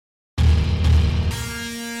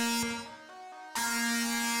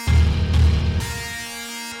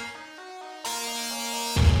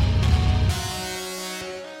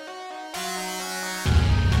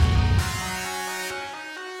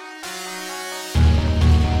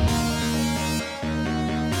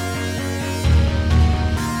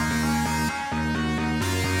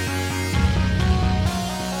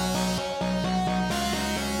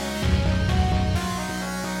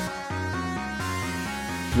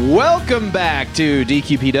Welcome back to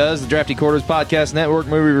DQP Does, the Drafty Quarters Podcast Network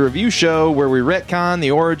movie review show where we retcon the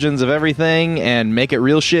origins of everything and make it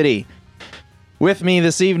real shitty. With me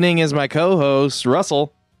this evening is my co-host,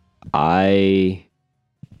 Russell. I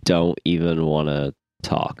don't even want to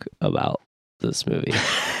talk about this movie.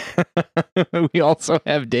 We also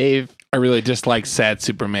have Dave. I really dislike sad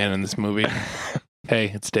Superman in this movie.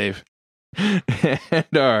 Hey, it's Dave. And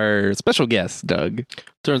our special guest, Doug.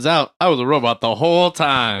 Turns out I was a robot the whole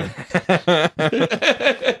time.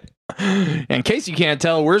 In case you can't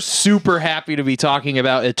tell, we're super happy to be talking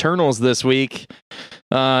about Eternals this week.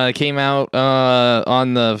 It came out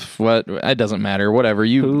on the what? It doesn't matter. Whatever.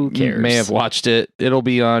 Who cares? You may have watched it. It'll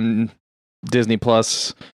be on Disney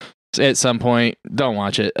Plus at some point. Don't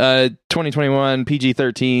watch it. 2021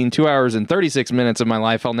 PG-13. 2 hours and 36 minutes of my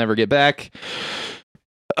life I'll never get back.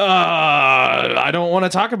 I don't want to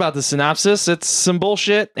talk about the synopsis. It's some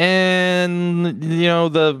bullshit, and you know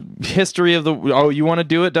the history of the. Oh, you want to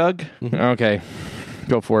do it, Doug? Mm-hmm. Okay,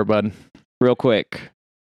 go for it, bud. Real quick,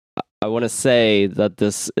 I want to say that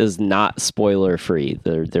this is not spoiler free.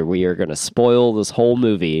 We are going to spoil this whole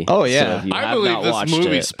movie. Oh, yeah. So if you I have believe not this watched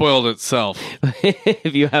movie it, spoiled itself.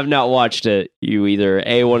 if you have not watched it, you either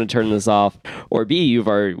A, want to turn this off, or B, you've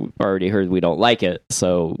already heard we don't like it.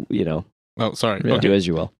 So, you know, Oh, sorry. Yeah. do as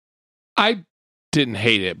you will. I didn't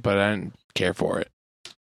hate it, but I didn't care for it.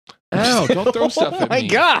 Ow, don't throw stuff at me. Oh my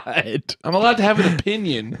god! I'm allowed to have an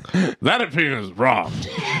opinion. That opinion is wrong.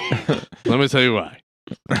 Let me tell you why.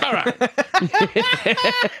 All right.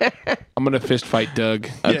 I'm going to fist fight Doug.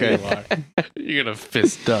 Okay. Yeah, you are. You're going to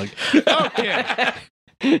fist Doug. Okay.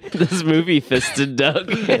 This movie fisted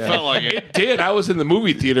Doug. It felt like it did. I was in the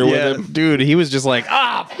movie theater with him. Dude, he was just like,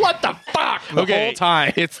 what the fuck? The whole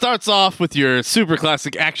time. It starts off with your super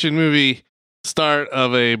classic action movie start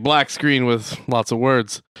of a black screen with lots of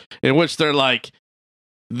words in which they're like,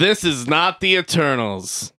 this is not the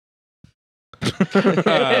Eternals. And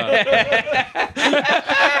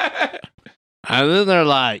then they're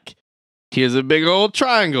like, here's a big old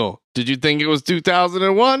triangle. Did you think it was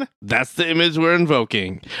 2001? That's the image we're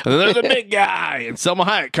invoking. And then there's a big guy, and Selma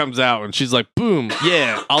Hayek comes out, and she's like, boom,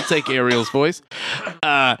 yeah, I'll take Ariel's voice.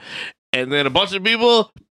 And then a bunch of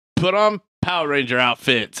people put on Power Ranger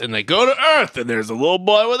outfits, and they go to Earth, and there's a little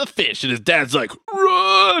boy with a fish, and his dad's like,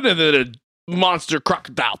 run! And then a monster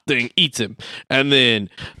crocodile thing eats him. And then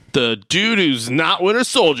the dude who's not Winter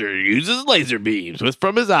Soldier uses laser beams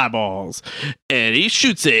from his eyeballs, and he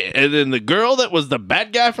shoots it. And then the girl that was the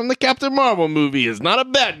bad guy from the Captain Marvel movie is not a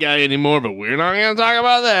bad guy anymore, but we're not going to talk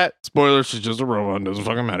about that. Spoiler, she's just a robot. Doesn't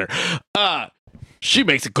fucking matter. She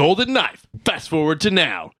makes a golden knife. Fast forward to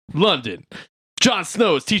now. London. Jon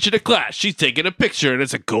Snow is teaching a class. She's taking a picture, and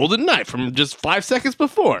it's a golden knife from just 5 seconds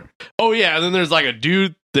before. Oh, yeah, and then there's like a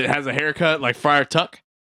dude that has a haircut like Friar Tuck.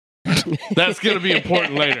 That's going to be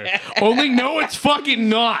important later. Only no, it's fucking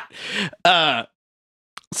not. So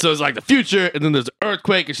it's like the future, and then there's an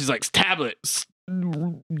earthquake, and she's like, tablets,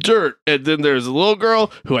 dirt. And then there's a little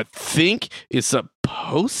girl who I think is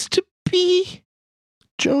supposed to be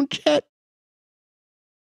Joan Jett.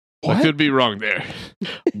 What? I could be wrong there.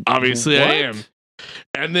 Obviously, I am.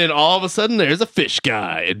 And then all of a sudden, there's a fish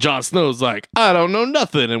guy, and Jon Snow's like, I don't know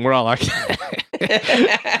nothing. And we're all like,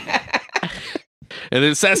 and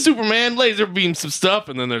then says Superman laser beams some stuff,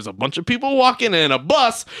 and then there's a bunch of people walking in a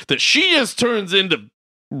bus that she just turns into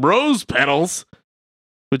rose petals,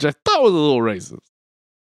 which I thought was a little racist.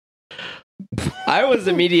 I was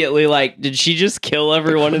immediately like, did she just kill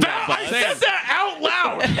everyone in that I bus? said that out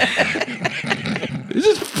loud. This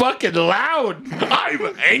is fucking loud.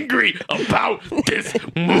 I'm angry about this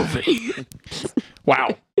movie.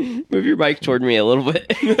 Wow. Move your mic toward me a little bit.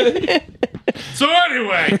 So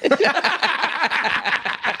anyway.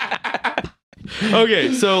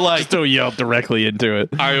 Okay, so like, Just don't yell directly into it.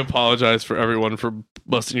 I apologize for everyone for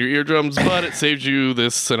busting your eardrums, but it saved you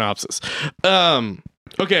this synopsis.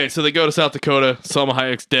 Okay, so they go to South Dakota. Selma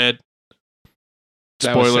Hayek's dead.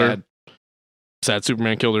 That was Spoiler. sad. Sad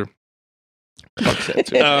Superman killed her.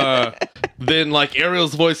 Then like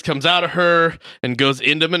Ariel's voice comes out of her and goes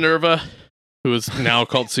into Minerva, who is now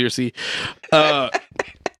called Circe.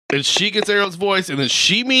 And she gets Ariel's voice, and then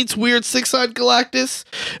she meets weird Six-Eyed Galactus,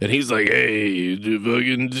 and he's like, "Hey, you do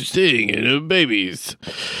fucking thing, you know, babies."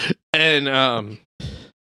 And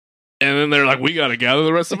then they're like, "We gotta gather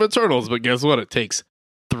the rest of Eternals," but guess what? It takes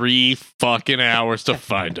 3 fucking hours to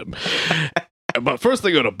find them. But first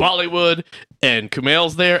they go to Bollywood, and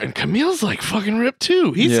Kumail's there, and Kumail's like fucking ripped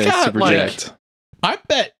too. He's got super like, jacked. I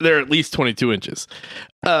bet they're at least 22 inches.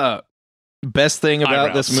 Best thing about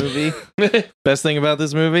Eyebrows. this movie. Best thing about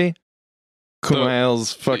this movie.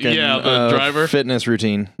 Kumail's fucking the driver fitness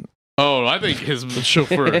routine. Oh, I think his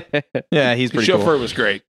chauffeur. Yeah, he's The pretty chauffeur cool. was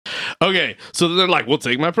great. Okay, so they're like, we'll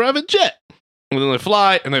take my private jet. And then they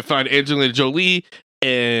fly, and they find Angelina Jolie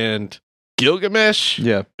and Gilgamesh,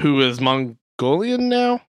 Yeah, who is Mongolian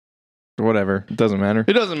now. whatever. It doesn't matter.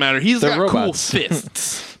 It doesn't matter. He's They're got robots. cool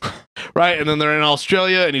fists. Right? And then they're in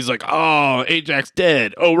Australia, and he's like, oh, Ajax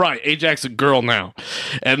dead. Oh, right. Ajax a girl now.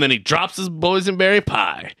 And then he drops his boysenberry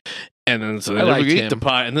pie. And then so they I never liked eat him. the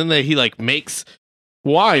pie. And then he like makes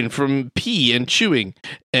wine from pee and chewing.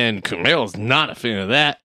 And Kumail's not a fan of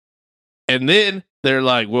that. And then they're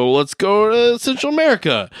like, well, let's go to Central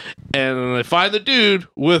America. And then they find the dude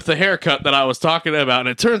with the haircut that I was talking about. And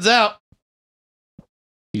it turns out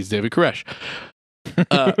he's David Koresh.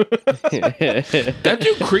 That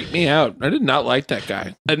dude creeped me out. I did not like that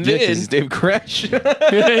guy. And Yeah, 'cause then he's Dave Crash.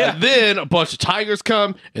 and then a bunch of tigers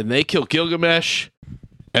come and they kill Gilgamesh.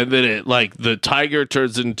 And then the tiger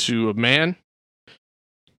turns into a man.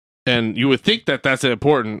 And you would think that that's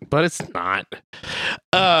important, but it's not.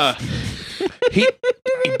 He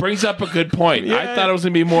brings up a good point. I Yeah. thought it was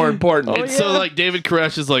gonna be more important. And so like David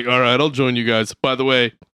Koresh is like, all right, I'll join you guys. By the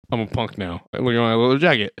way, I'm a punk now. Look at my leather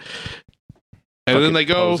jacket. And then they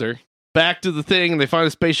go Poser. back to the thing and they find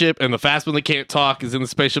a spaceship, and the fast one that can't talk is in the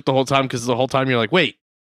spaceship the whole time, because the whole time you're like, wait,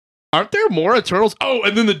 aren't there more Eternals? Oh,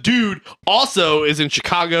 and then the dude also is in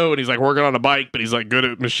Chicago and he's like working on a bike, but he's like good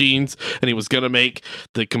at machines, and he was gonna make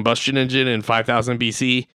the combustion engine in 5000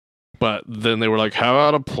 BC. But then they were like, how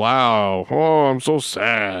about a plow? Oh, I'm so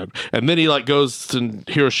sad. And then he like goes to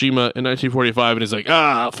Hiroshima in 1945 and he's like,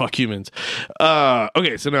 fuck humans.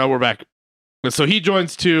 Okay, so now we're back. So he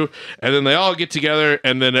joins too, and then they all get together,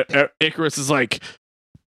 and then Icarus is like,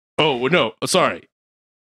 oh, no, sorry.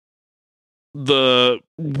 The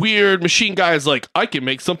weird machine guy is like, I can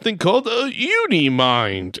make something called a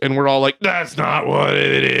Unimind. And we're all like, that's not what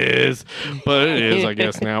it is. But it is, I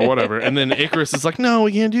guess, now, whatever. And then Icarus is like, no,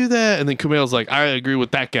 we can't do that. And then Kumail's like, I agree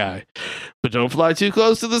with that guy. But don't fly too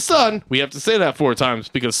close to the sun. We have to say that 4 times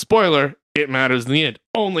because, spoiler, it matters in the end.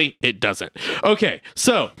 Only it doesn't. Okay,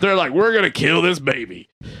 so they're like, we're going to kill this baby.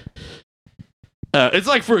 It's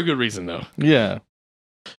like for a good reason, though. Yeah.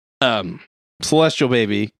 Celestial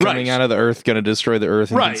baby coming Right. out of the earth, going to destroy the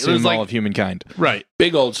earth and Right, consume there's like- all of humankind. Right.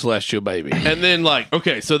 Big old celestial baby. And then like,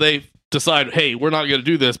 okay, so they decide, hey, we're not going to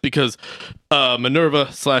do this because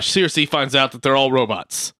Minerva/Circe finds out that they're all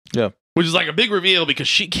robots. Yeah. Which is like a big reveal because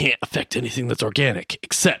she can't affect anything that's organic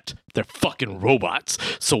except they're fucking robots.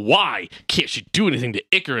 So why can't she do anything to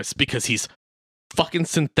Icarus? Because he's fucking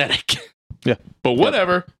synthetic. Yeah. But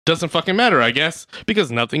whatever. Doesn't fucking matter, I guess,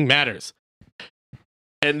 because nothing matters.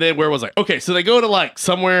 And then where was I? Okay, so they go to like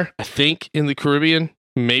somewhere, I think in the Caribbean,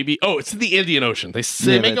 maybe. Oh, it's in the Indian Ocean. They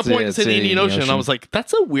make a that's point it. to say It's the in Indian Ocean, and I was like,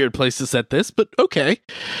 that's a weird place to set this, but okay.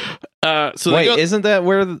 So they Wait, go. isn't that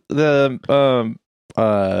where the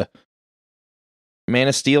Man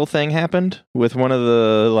of Steel thing happened with one of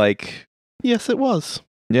the like? Yes, it was.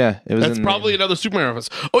 Yeah, it was. That's probably another Superman reference.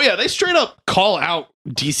 Oh yeah, they straight up call out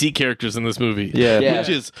DC characters in this movie, Yeah. Yeah. which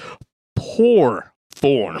is poor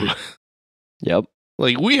form. Yep.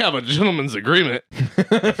 Like we have a gentleman's agreement.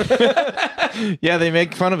 Yeah, they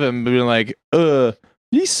make fun of him, being like,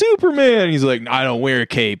 he's Superman. He's like, I don't wear a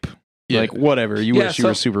cape. Yeah. Like, whatever. You Yeah, wish you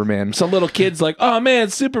were Superman. Some little kid's like, oh man,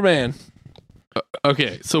 Superman.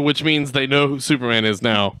 Okay, so which means they know who Superman is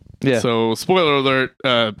now. Yeah. So spoiler alert.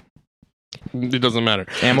 It doesn't matter.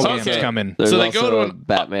 Amalgam's Okay. coming. There's So they also go to a an-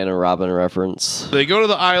 Batman and Robin reference. They go to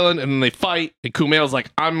the island and then they fight. And Kumail's like,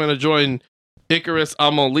 I'm going to join Icarus.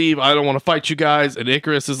 I'm going to leave. I don't want to fight you guys. And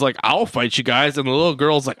Icarus is like, I'll fight you guys. And the little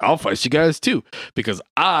girl's like, I'll fight you guys too. Because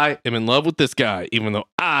I am in love with this guy, even though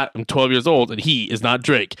I am 12 years old and he is not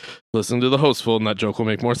Drake. Listen to the hostful and that joke will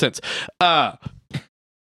make more sense.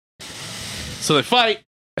 So they fight.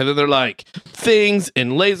 And then they're like, things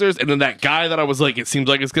and lasers. And then that guy that I was like, it seems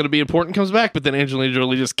like it's going to be important comes back. But then Angelina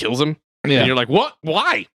Jolie just kills him. Yeah. And you're like, what?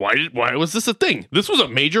 Why? Why was this a thing? This was a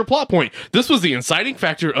major plot point. This was the inciting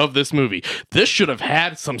factor of this movie. This should have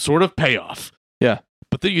had some sort of payoff. Yeah.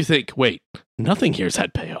 But then you think, wait, nothing here's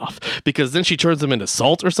had payoff. Because then she turns them into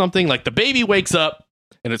salt or something. Like the baby wakes up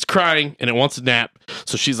and it's crying and it wants a nap.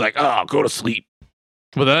 So she's like, oh, go to sleep.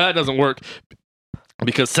 But that doesn't work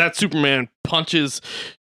because that Superman punches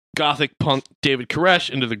Gothic punk David Koresh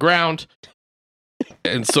into the ground.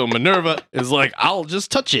 And so Minerva is like, I'll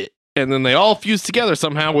just touch it. And then they all fuse together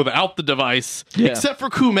somehow without the device, Yeah. except for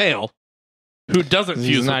Kumail, who doesn't He's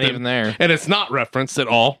fuse not with even them. there. And it's not referenced at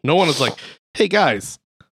all. No one is like, hey guys,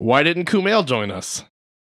 why didn't Kumail join us?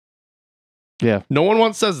 Yeah. No one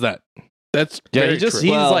once says that. That's Yeah, very he's true.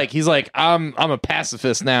 like I'm a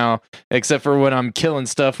pacifist now, except for when I'm killing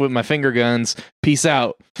stuff with my finger guns. Peace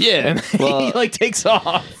out. Yeah. And he Well- like takes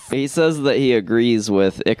off. He says that he agrees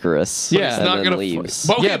with Icarus. Yeah. and not then gonna leaves.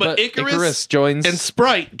 But, okay, yeah, but Icarus joins. and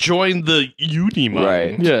Sprite joined the Unimind.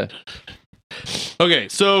 Right. yeah, Okay,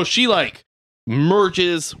 so she like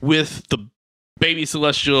merges with the baby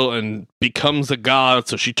Celestial and becomes a god.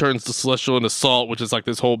 So she turns the Celestial into salt, which is like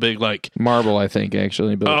this whole big like. Marble, I think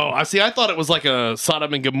actually. But Oh, I see. I thought it was like a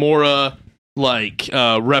Sodom and Gomorrah like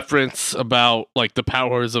reference about like the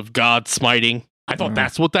powers of God smiting. I thought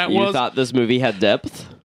that's what that You was. thought this movie had depth?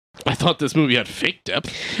 I thought this movie had fake depth.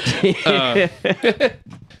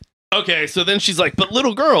 Okay, so then she's like, but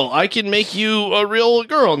little girl, I can make you a real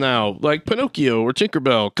girl now, like Pinocchio or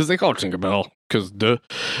Tinkerbell, because they call her Tinkerbell, because duh.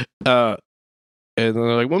 And then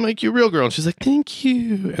they're like, we'll make you a real girl. And she's like, thank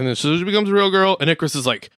you. And then so she becomes a real girl, and Icarus is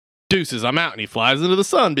like, deuces, I'm out. And he flies into the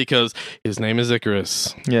sun because his name is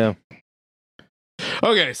Icarus. yeah,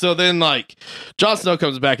 Okay, so then like Jon Snow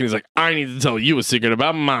comes back and he's like, I need to tell you a secret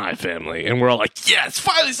about my family. And we're all like, yes,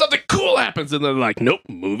 finally something cool happens. And they're like, nope,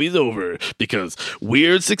 movie's over because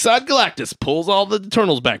weird six-eyed Galactus pulls all the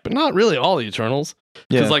Eternals back, but not really all the Eternals.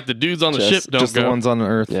 Because yeah. like the dudes on the Just- ship don't Just go. the ones on the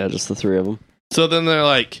Earth. Yeah, just the three of them. So then they're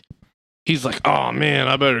like, he's like, oh man,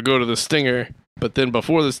 I better go to the Stinger. But then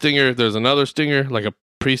before the Stinger, there's another Stinger, like a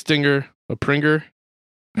pre-Stinger, a Pringer.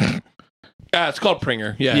 It's called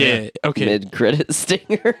Pringer. Yeah. Okay. Mid-credit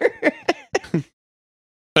stinger.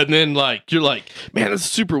 And then, like, you're like, man, this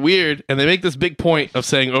is super weird. And they make this big point of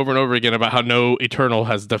saying over and over again about how no Eternal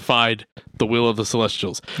has defied the will of the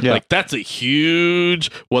Celestials. Yeah. Like, that's a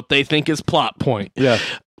huge, what they think is plot point. Yeah.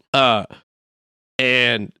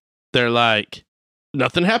 And they're like,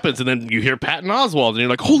 nothing happens. And then you hear Patton Oswalt, and you're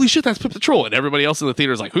like, holy shit, that's Pip the Troll. And everybody else in the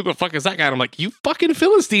theater is like, who the fuck is that guy? And I'm like, you fucking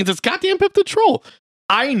Philistines, it's goddamn Pip the Troll.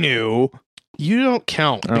 I knew. You don't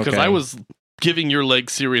count because Okay. I was giving your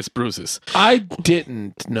leg serious bruises. I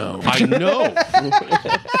didn't know. I know.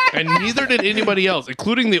 And neither did anybody else,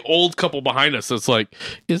 including the old couple behind us. It's like,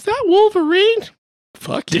 is that Wolverine?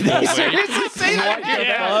 Fuck you. Did he seriously say that?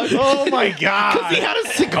 Yeah. Oh my Because god. he had a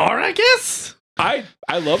cigar, I guess. I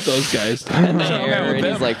love those guys. And the Hung out hair, with and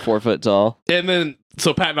them. he's like 4 foot tall. And then,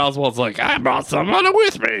 so Patton Oswalt's like, I brought someone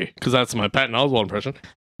with me. Because that's my Patton Oswalt impression.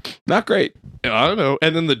 Not great. I don't know.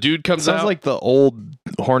 And then the dude comes Sounds out. like the old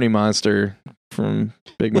horny monster from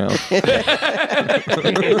Big Mouth. I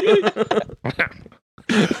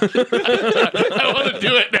want to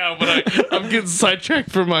do it now, but I'm getting sidetracked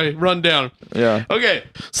for my rundown. Yeah. Okay,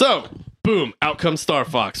 so boom, out comes Star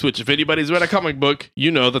Fox, which if anybody's read a comic book, you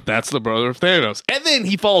know that that's the brother of Thanos. And then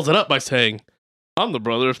he follows it up by saying, I'm the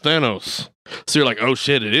brother of Thanos. So you're like, oh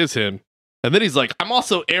shit, it is him. And then he's like, I'm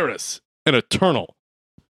also Eris, an Eternal.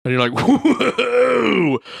 And you're like,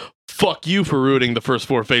 whoa, fuck you for ruining the first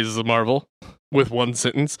 4 phases of Marvel with one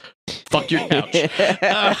sentence. Fuck your couch.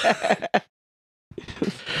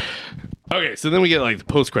 Okay, so then we get like the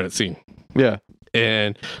post-credit scene. Yeah.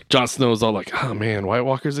 And Jon Snow's all like, oh man, White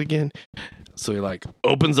Walkers again? So he like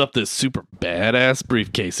opens up this super badass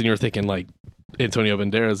briefcase, and you're thinking like Antonio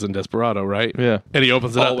Banderas in Desperado, right? Yeah. And he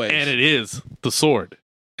opens it Always. up, and it is the sword.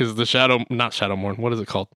 Is the not Shadowmourne. What is it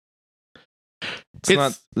called? It's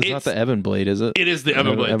not the Evan Blade, is it? It is the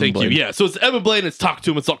Evan Blade. Evan Thank Blade. you. Yeah. So it's Evan Blade, and it's talking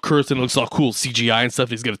to him. It's all cursed, and it looks all cool CGI and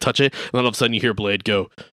stuff. He's gonna touch it, and then all of a sudden you hear Blade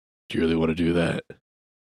go, "Do you really want to do that?"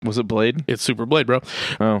 Was it Blade? It's Super Blade, bro.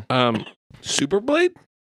 Oh. Super Blade?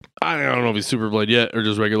 I don't know if he's Super Blade yet or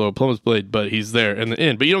just regular old Plumber's Blade, but he's there in the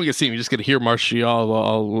end. But you don't get to see him. You just get to hear Marshall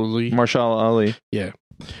Ali. Marshall Ali. You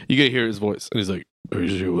get to hear his voice, and he's like, "Are you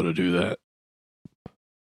sure you want to do that?"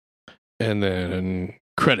 And then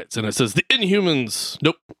credits, and it says, "The Inhumans."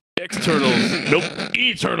 Nope. Externals. Nope.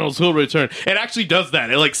 Eternals will return. It actually does that.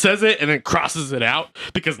 It like says it and then crosses it out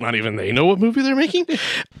because not even they know what movie they're making.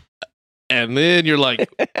 And then you're like,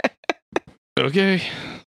 okay.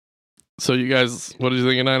 So you guys, what did you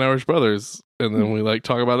think of 9 Irish Brothers? And then we like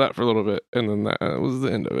talk about that for a little bit, and then that was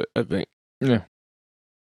the end of it, I think.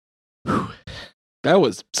 That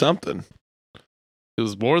was something. It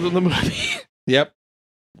was more than the movie. Yep.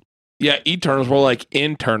 Yeah, Eternals were like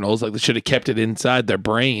internals. Like they should have kept it inside their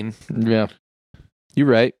brain. Yeah. You're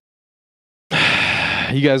right.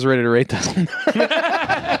 You guys ready to rate this?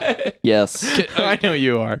 Yes. I know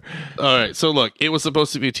you are. All right, so look, it was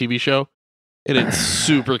supposed to be a TV show, and it's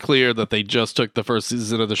super clear that they just took the first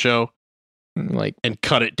season of the show Like, and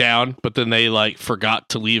cut it down, but then they like forgot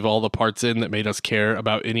to leave all the parts in that made us care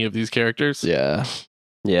about any of these characters. Yeah.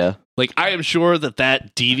 Yeah. Like, I am sure that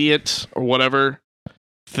deviant or whatever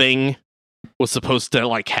thing was supposed to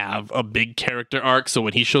like have a big character arc. So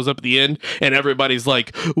when he shows up at the end and everybody's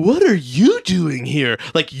like, "What are you doing here?"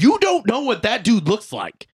 Like, you don't know what that dude looks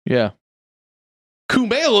like. Yeah.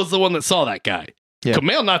 Kumail is the one that saw that guy. Yeah.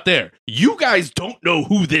 Kumail not there. You guys don't know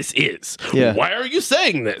who this is. Yeah. Why are you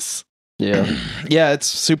saying this? Yeah. Yeah, it's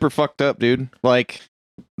super fucked up, dude. Like,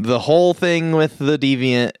 the whole thing with the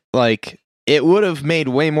Deviant, like, it would have made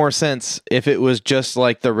way more sense if it was just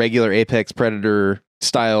like the regular Apex Predator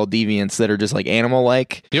style deviants that are just like animal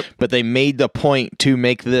like. Yep. But they made the point to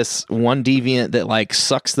make this one deviant that like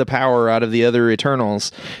sucks the power out of the other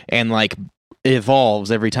Eternals and like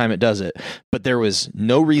evolves every time it does it. But there was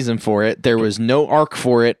no reason for it. There was no arc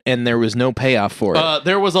for it, and there was no payoff for it.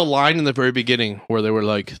 There was a line in the very beginning where they were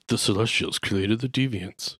like, "The Celestials created the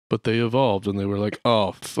Deviants, but they evolved," and they were like,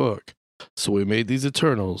 "Oh fuck." So we made these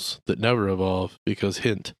Eternals that never evolve because,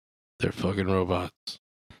 hint, they're fucking robots.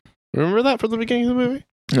 Remember that from the beginning of the movie?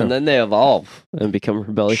 No. And then they evolve and become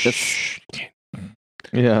rebellious. Shh.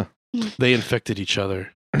 Yeah. They infected each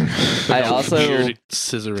other. I also Weird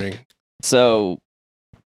scissoring. so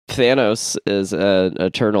Thanos is an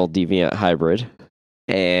eternal deviant hybrid,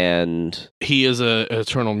 and He is an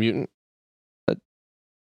Eternal mutant.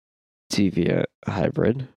 deviant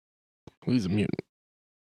hybrid. He's a mutant.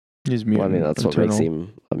 He's Well, I mutant. mean, that's what makes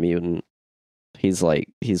him a mutant. He's like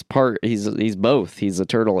he's both. He's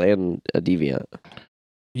eternal and a deviant.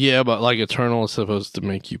 Yeah, but like Eternal is supposed to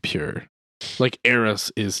make you pure. Like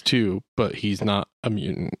Eris is too, but he's not a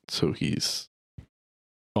mutant, so he's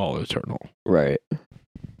all eternal. Right.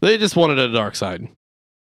 They just wanted a dark side.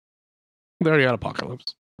 They already had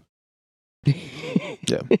Apocalypse.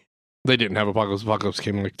 Yeah. They didn't have Apocalypse. Apocalypse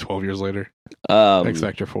came like 12 years later. X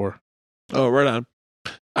Factor 4. Oh, right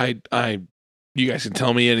on. You guys can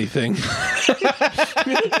tell me anything.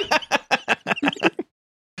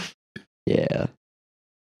 Yeah.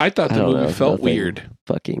 I thought I the don't movie know, felt nothing weird.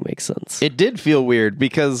 Fucking makes sense. It did feel weird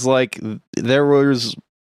because like there was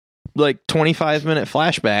like 25-minute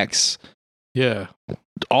flashbacks Yeah.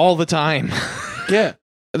 all the time. Yeah.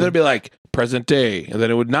 And then it'd be like present day. And then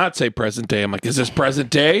it would not say present day. I'm like, is this present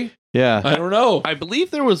day? Yeah. I don't know. I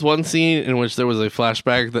believe there was one scene in which there was a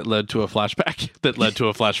flashback that led to a flashback that led to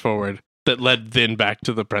a flash forward that led then back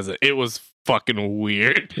to the present. It was fucking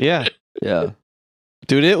weird. Yeah. Yeah.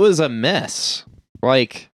 Dude, it was a mess.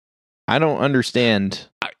 Like, I don't understand.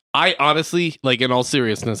 I honestly, like, in all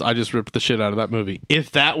seriousness, I just ripped the shit out of that movie.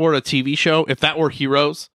 If that were a TV show, if that were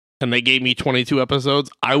Heroes, and they gave me 22 episodes,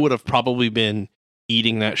 I would have probably been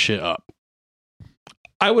eating that shit up.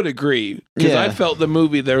 I would agree. Because Yeah. I felt the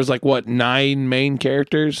movie, there was like, what, 9 main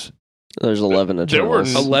characters? There's 11 There were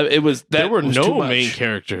Eternals. 11. It was, that There were was too no much. main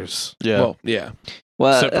characters. Yeah. Well, yeah.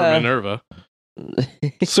 Well, Except for Minerva.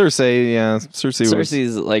 Cersei, yeah. Cersei was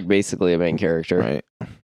Cersei's like basically a main character, right.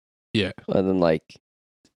 and then like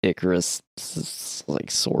Icarus, is, like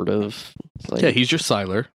sort of. Like, Yeah, he's your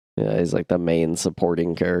Siler. yeah, he's like the main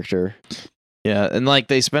supporting character. Yeah, and like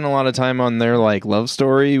they spent a lot of time on their like love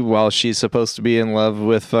story while she's supposed to be in love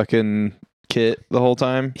with fucking Kit the whole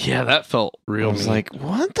time. Yeah, that felt I real. was like,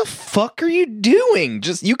 what the fuck are you doing?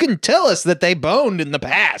 Just you can tell us that they boned in the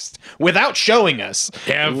past without showing us.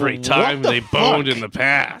 every What time the they boned fuck? in the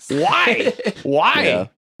past. Why? Why? Yeah.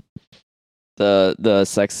 The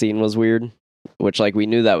sex scene was weird, which like we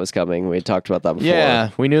knew that was coming. We talked about that before. Yeah,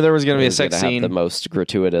 we knew there was going to be It a was sex gonna have scene. the most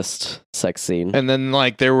gratuitous sex scene. And then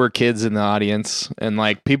like there were kids in the audience and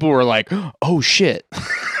like people were like, "Oh shit."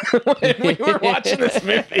 When we were watching this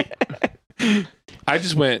movie. I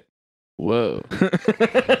just went, whoa.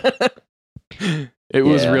 It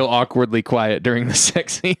was Yeah. real awkwardly quiet during the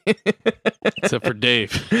sex scene. Except for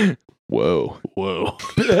Dave. Whoa. Whoa.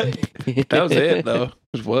 That was it, though.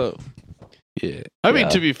 It was whoa. Yeah. I mean, Yeah.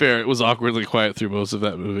 to be fair, it was awkwardly quiet through most of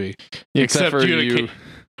that movie. Except for you. you.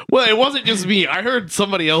 Well, it wasn't just me. I heard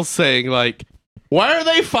somebody else saying, like, why are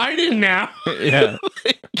they fighting now? Yeah.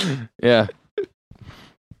 Yeah.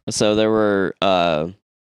 So there were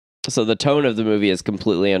so the tone of the movie is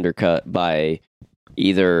completely undercut by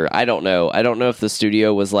either I don't know if the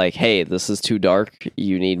studio was like, hey, this is too dark,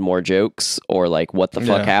 you need more jokes, or like what the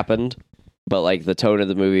fuck Yeah. happened. But like the tone of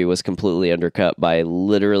the movie was completely undercut by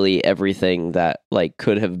literally everything that like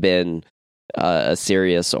could have been a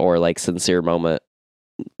serious or like sincere moment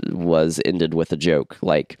was ended with a joke.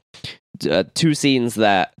 Like two scenes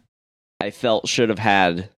that I felt should have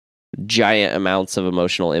had giant amounts of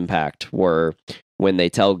emotional impact were when they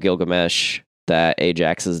tell Gilgamesh that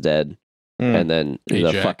Ajax is dead, and then the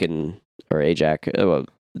Ajax. fucking or Ajax,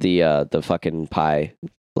 the fucking pie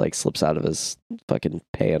like slips out of his fucking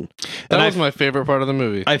pan. That And was my favorite part of the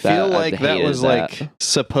movie. I feel That- I like that hated was that. like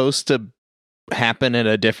supposed to happen at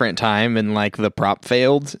a different time and like the prop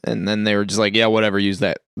failed, and then they were just like, yeah, whatever, use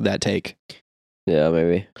that take. Yeah,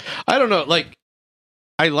 maybe. I don't know. Like,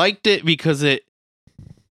 I liked it because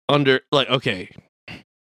okay.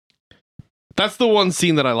 That's the one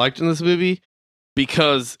scene that I liked in this movie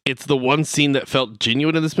because it's the one scene that felt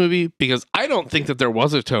genuine in this movie because I don't think that there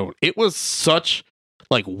was a tone. It was such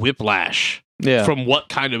like whiplash Yeah. from what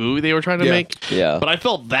kind of movie they were trying to make. Yeah. But I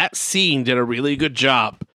felt that scene did a really good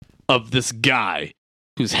job of this guy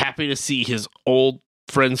who's happy to see his old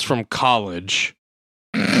friends from college.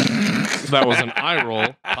 That was an eye roll,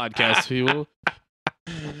 podcast people.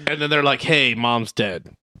 And then they're like, hey, mom's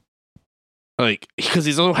dead. Like, because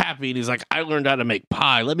he's so happy and he's like, I learned how to make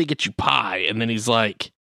pie. Let me get you pie. And then he's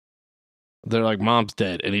like, they're like, mom's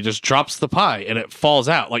dead. And he just drops the pie and it falls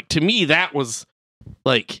out. Like, to me, that was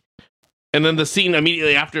like, and then the scene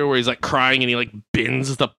immediately after where he's like crying and he like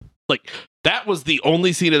bends the, like, that was the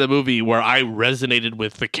only scene of the movie where I resonated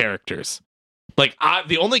with the characters. Like,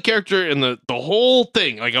 the only character in the whole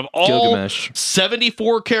thing, like, of all Gilgamesh.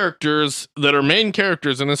 74 characters that are main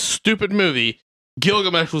characters in this stupid movie,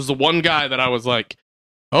 Gilgamesh was the one guy that I was like,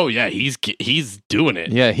 oh yeah, he's doing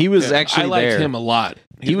it. Yeah, he was actually I liked there. him a lot.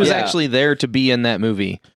 He was Yeah. actually there to be in that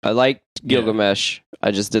movie. I liked Gilgamesh.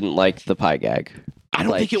 I just didn't like the pie gag. I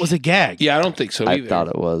don't Like- think it was a gag. Yeah, I don't think so I either. thought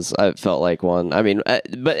it was. I felt like one. I mean, and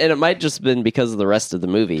it might just been because of the rest of the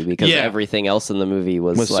movie because Yeah. everything else in the movie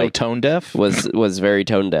was Was so like tone deaf. was very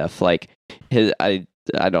tone deaf. Like I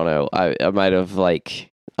don't know. I might have like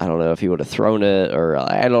I don't know if he would have thrown it or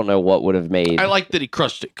I don't know what would have made. I like that he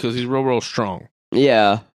crushed it because he's real strong.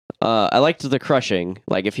 Yeah. I liked the crushing.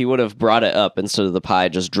 Like if he would have brought it up instead of the pie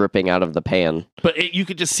just dripping out of the pan. But you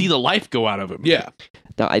could just see the life go out of him. Yeah.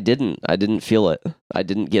 No, I didn't. I didn't feel it. I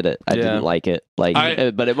didn't get it. I Yeah. didn't like it. Like,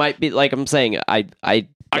 but it might be like I'm saying. I I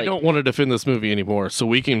like, don't want to defend this movie anymore, so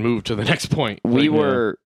we can move to the next point. We Like,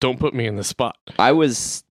 were. Don't put me in the spot. I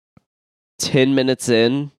was 10 minutes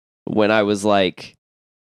in when I was like,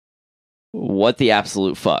 "What the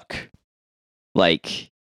absolute fuck?" Like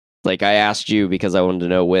I asked you because I wanted to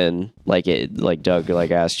know when. Like Doug.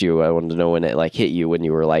 Like I asked you. I wanted to know when it like hit you when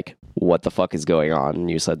you were like, "What the fuck is going on?"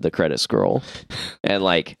 And you said the credit scroll. And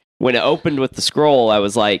like when it opened with the scroll, I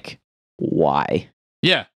was like, "Why?"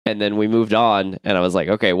 Yeah. And then we moved on, and I was like,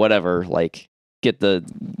 "Okay, whatever. Like get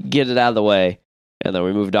it out of the way." And then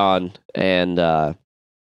we moved on, and the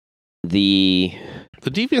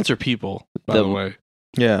deviants are people, by the way.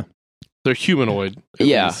 Yeah. They're humanoid. At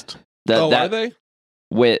Yeah. least. Are they?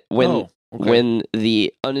 when Oh, okay. when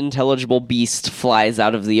the unintelligible beast flies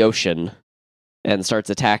out of the ocean and starts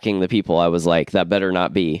attacking the people, I was like, that better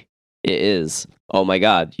not be. It is. Oh my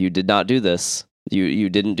god, you did not do this. You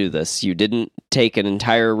didn't do this. You didn't take an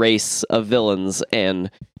entire race of villains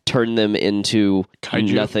and turn them into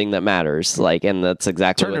Kaiju. nothing that matters. Like, and that's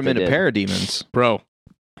exactly Turn what him they into did. parademons. Bro,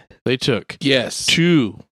 they took Yes.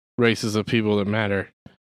 2 races of people that matter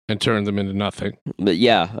and turned them into nothing. But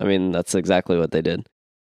yeah, I mean, that's exactly what they did.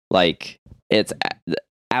 Like, it's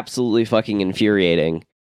absolutely fucking infuriating.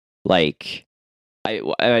 Like,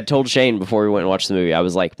 I told Shane before we went and watched the movie, I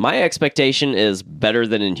was like, my expectation is better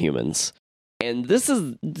than Inhumans. And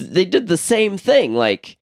they did the same thing,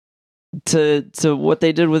 like, to what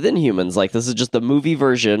they did with Inhumans. Like, this is just the movie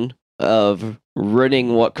version of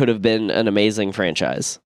ruining what could have been an amazing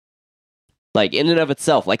franchise. Like, in and of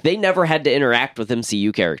itself, like, they never had to interact with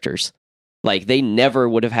MCU characters. Like, they never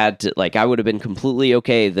would have had to, like, I would have been completely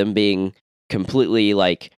okay them being completely,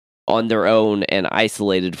 like, on their own and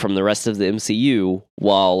isolated from the rest of the MCU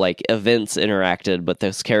while, like, events interacted, but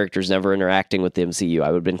those characters never interacting with the MCU. I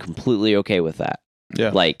would have been completely okay with that. Yeah.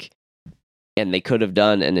 Like, and they could have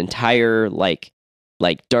done an entire, like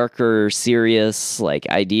darker, serious, like,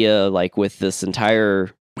 idea, like, with this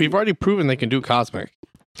entire, We've already proven they can do cosmic.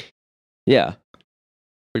 yeah,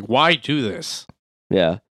 Like, why do this?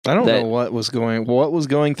 yeah. I don't That- know what was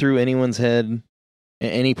going through anyone's head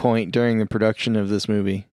at any point during the production of this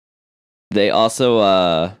movie. They also,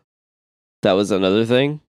 that was another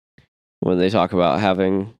thing when they talk about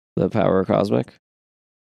having the power of cosmic.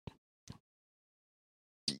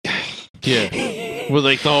 Yeah. With,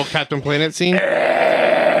 like, the whole Captain Planet scene?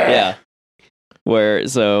 Yeah. Where,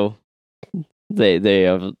 so, they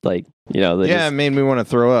have, like, you know, Yeah, it made me want to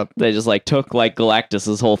throw up. they just, like, took, like,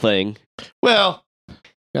 Galactus's whole thing. Well,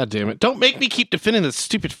 god damn it. Don't make me keep defending this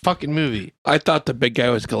stupid fucking movie. I thought the big guy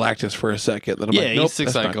was Galactus for a second. Then I'm Yeah, like, he's nope,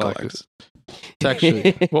 Six-Eyed that's not Galactus. It's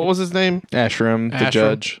actually, what was his name? Ashram, the Ashram.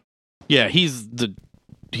 judge. Yeah, he's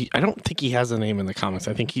I don't think he has a name in the comics.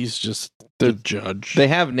 I think he's just the judge. They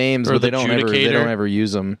have names, Or but they the don't Judicator. ever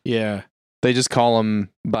use them. Yeah. They just call them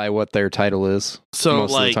by what their title is. So,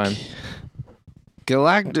 most like, of the time.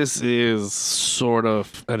 Galactus is sort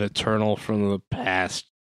of an Eternal from the past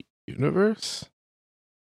universe.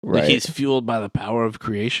 Right. Like he's fueled by the power of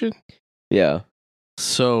creation. Yeah.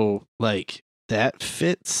 So like that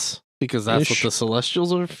fits because that's what Ish. the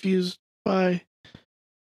Celestials are fused by.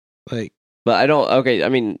 Like But I don't. Okay, I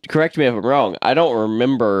mean, correct me if I'm wrong. I don't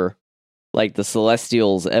remember like the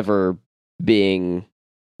Celestials ever being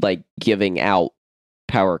like giving out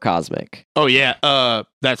power cosmic. oh yeah,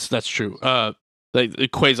 that's true. Like the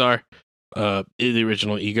Quasar, the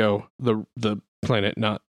original Ego, the planet,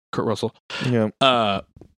 not Kurt Russell. Yeah.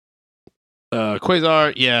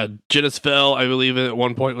 Quasar, yeah, Genisfell, I believe at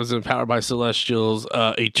one point was empowered by Celestials.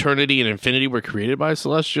 Eternity and Infinity were created by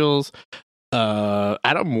Celestials.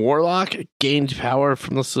 Adam Warlock gained power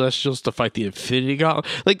from the Celestials to fight the Infinity Gauntlet.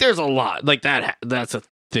 Like, there's a lot like that. That's a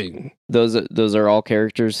thing. Those are all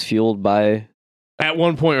characters fueled by. At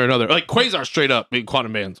one point or another, like Quasar, straight up, big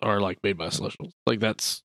quantum bands are like made by Celestials. Like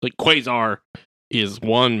that's like Quasar is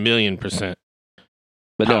 1,000,000%.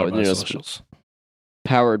 But no, powered by you know, Celestials.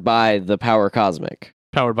 powered by the power cosmic.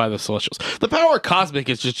 Powered by the Celestials. The power cosmic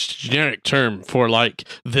is just a generic term for like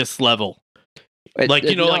this level. Like,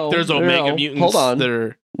 you know, like there's Omega mutants Hold on. that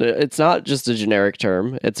are. It's not just a generic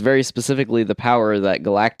term. It's very specifically the power that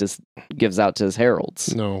Galactus gives out to his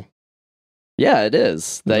heralds. No. Yeah, it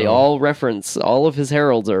is. They No. all reference, all of his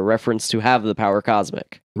heralds are referenced to have the power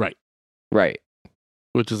cosmic. Right. Right.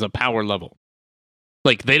 Which is a power level.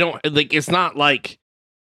 Like, they don't. Like, it's not like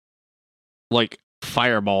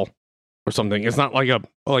Fireball or something. It's not like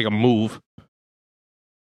a move.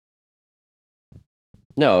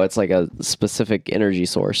 No, it's like a specific energy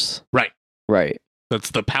source. Right. Right.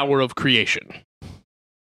 That's the power of creation.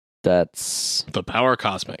 That's The power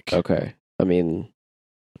cosmic. okay. I mean,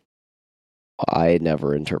 I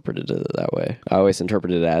never interpreted it that way. I always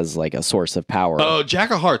interpreted it as like a source of power. Oh,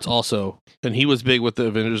 Jack of Hearts also. And he was big with the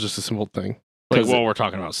Avengers, just a simple thing. Like, 'Cause while we're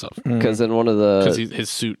talking about stuff. Because in one of Because the, his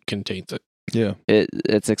suit contains it. Yeah.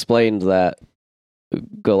 it's explained that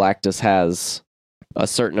Galactus has a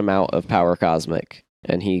certain amount of power cosmic,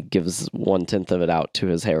 and he gives 1/10 of it out to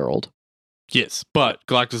his herald. Yes, but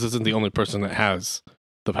Galactus isn't the only person that has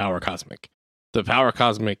the power cosmic. The power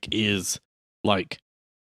cosmic is like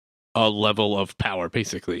a level of power,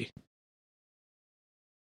 basically.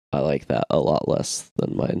 I like that a lot less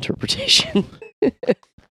than my interpretation.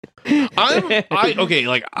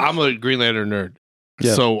 I'm a Green Lantern nerd.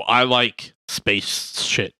 Yeah. So I like space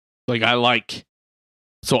shit. Like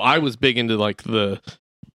so I was big into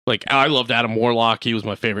I loved Adam Warlock. He was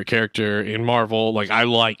my favorite character in Marvel. Like I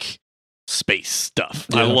like space stuff.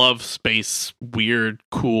 I Yeah. love space, weird,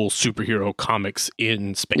 cool superhero comics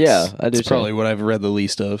in space. Yeah, I do It's too. probably what I've read the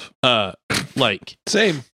least of. Like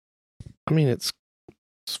Same. I mean it's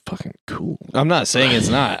fucking cool. I'm not saying it's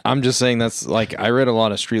not. I'm just saying that's like I read a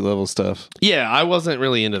lot of street level stuff. Yeah, I wasn't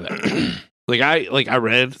really into that. I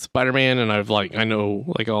read Spider-Man and I know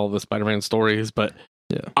like all the Spider-Man stories, but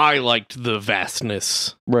Yeah. I liked the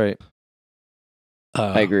vastness. Right.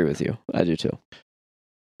 I agree with you. I do too.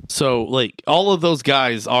 So like all of those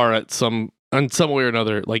guys are in some way or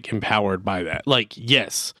another like empowered by that. Like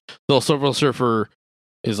yes, the Silver Surfer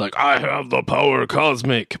is like I have the power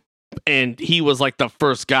cosmic, and he was like the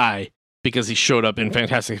first guy because he showed up in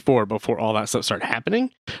Fantastic Four before all that stuff started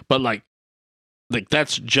happening. But like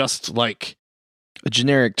that's just like A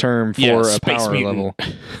generic term for a space power mutant, level.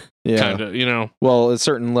 Yeah. kind of, you know. Well, a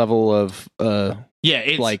certain level of Yeah,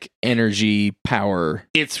 it's like energy power.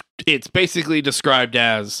 it's basically described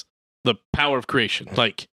as the power of creation.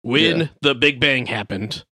 Like when Yeah. the Big Bang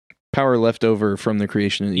happened, Power left over from the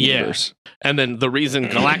creation of the Yeah. universe. and then the reason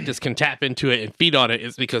Galactus can tap into it and feed on it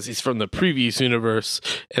is because he's from the previous universe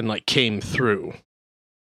and like came through.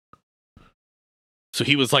 So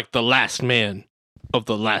he was like the last man of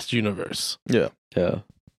the last universe. Yeah.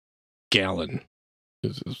 Gallon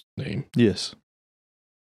is his name. Yes.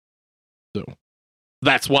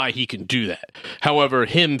 That's why he can do that. However,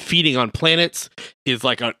 him feeding on planets is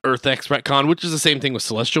like an Earth X retcon, which is the same thing with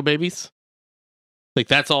Celestial babies. Like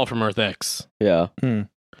that's all from Earth X. Yeah. Hmm.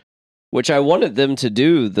 Which I wanted them to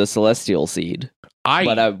do the Celestial Seed,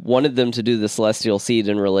 but I wanted them to do the Celestial Seed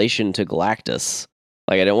in relation to Galactus.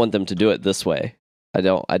 Like I didn't want them to do it this way. I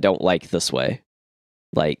don't like this way.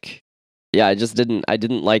 Like, yeah, I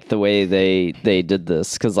didn't like the way they did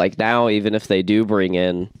this, because like now, even if they do bring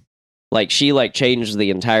in, like she like changed the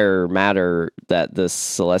entire matter that this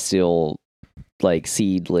celestial like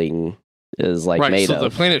seedling is like right, made so of. the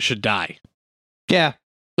planet should die. Yeah.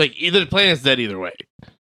 Like either the planet's dead either way.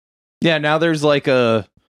 Yeah, now there's like a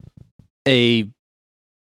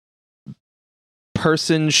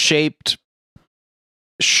person shaped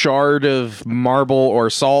shard of marble or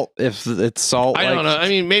salt. If it's salt, I don't know. I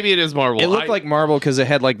mean, maybe it is marble. It looked like marble because it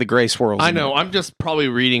had like the gray swirls. I in know. it. I'm just probably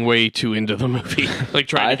reading way too into the movie. Like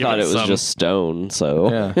trying I to give thought it was some. just stone. So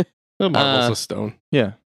Yeah, The marble's a stone.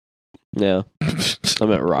 yeah. yeah, I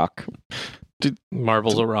meant rock.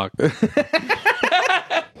 Marble's a rock.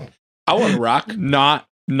 I want rock. Not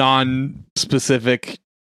non-specific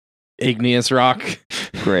igneous rock.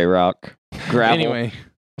 Gray rock, gravel, Anyway,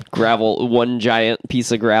 gravel. One giant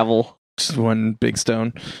piece of gravel. just one big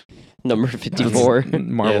stone. Number 54.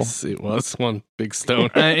 Marble. Yes, it was one big stone.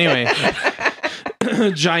 Anyway,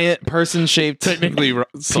 giant person-shaped Technically,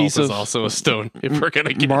 salt Piece is of also a stone. If we're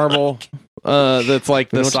gonna get marble. That's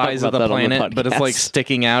like We the don't talk size of about the that on the planet, but it's like podcast.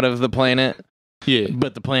 sticking out of the planet. yeah.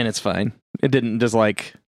 But the planet's fine. It didn't just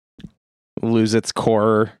like lose its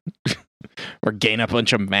core or gain a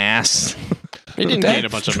bunch of mass. It didn't gain a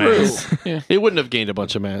bunch of true. mass. Yeah. It wouldn't have gained a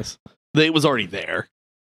bunch of mass. It was already there.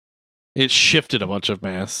 It shifted a bunch of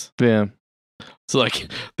mass. Yeah. So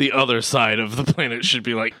like the other side of the planet should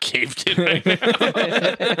be like caved in right now.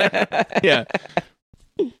 Yeah.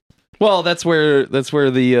 Well, that's where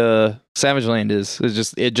the Savage Land is.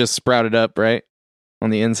 It just sprouted up, right? On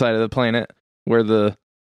the inside of the planet where the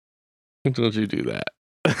Don't you do that.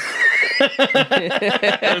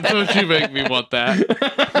 Don't you make me want that.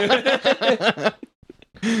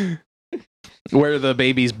 where the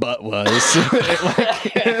baby's butt was.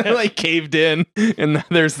 It like caved in and now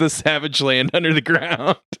there's the Savage Land under the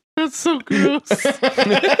ground. That's so gross.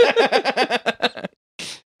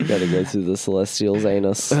 Gotta go through the Celestial's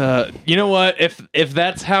anus. You know what? If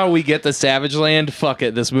that's how we get the Savage Land, fuck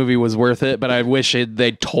it. This movie was worth it. But I wish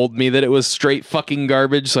they told me that it was straight fucking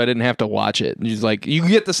garbage, so I didn't have to watch it. And he's like, "You can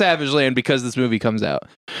get the Savage Land because this movie comes out."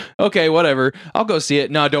 Okay, whatever. I'll go see it.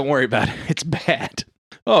 No, don't worry about it. It's bad.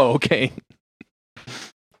 Oh, okay.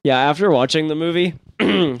 Yeah, after watching the movie,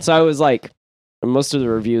 so I was like, most of the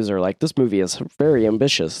reviews are like, this movie is very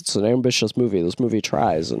ambitious. It's an ambitious movie. This movie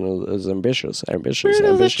tries and is ambitious. Where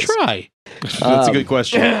does it try? That's a good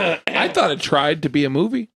question. I thought it tried to be a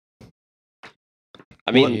movie.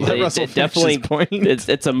 I mean, Let it Russell finish definitely. his point.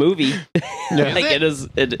 It's a movie. Yeah. Like it is a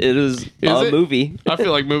it? movie. I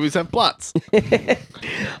feel like movies have plots.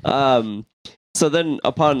 So then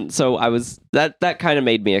I was that kind of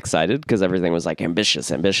made me excited because everything was like ambitious,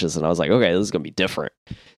 and I was like, okay, this is gonna be different.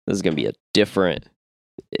 This is gonna be a different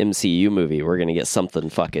MCU movie. We're gonna get something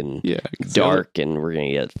fucking Yeah. dark, and we're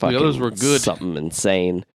gonna get fucking others were good. something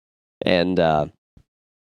insane. And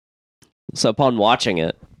so upon watching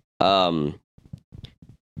it,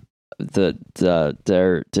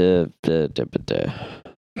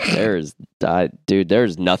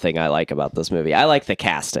 there's nothing I like about this movie. I like the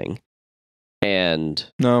casting, and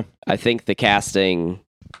No. I think the casting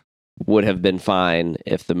would have been fine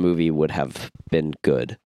if the movie would have been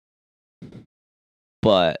good.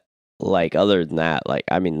 But like other than that, like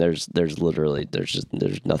I mean, there's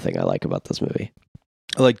nothing I like about this movie.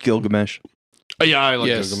 I like Gilgamesh. Oh, yeah, I like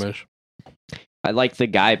Yes. Gilgamesh. I like the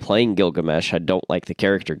guy playing Gilgamesh. I don't like the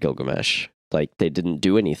character Gilgamesh. Like they didn't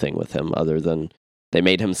do anything with him other than they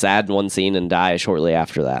made him sad in one scene and die shortly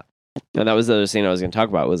after that. And that was the other scene I was going to talk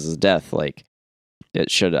about was his death. Like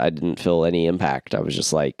I didn't feel any impact. I was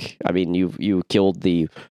just like, I mean, you killed the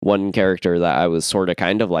one character that I was sort of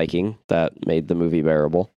kind of liking that made the movie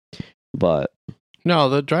bearable. But No,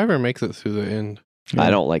 the driver makes it through the end. I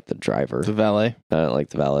don't like the driver. The valet. I don't like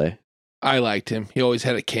the valet. I liked him. He always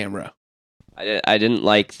had a camera. I didn't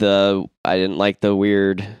like the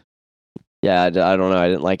weird. Yeah, I don't know. I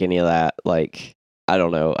didn't like any of that. Like, I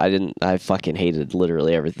don't know. I fucking hated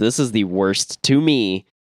literally everything. This is the worst to me.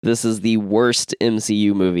 This is the worst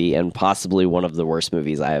MCU movie and possibly one of the worst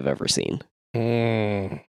movies I have ever seen.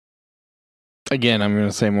 Mm. Again, I'm going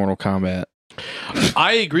to say Mortal Kombat.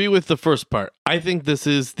 I agree with the first part. I think this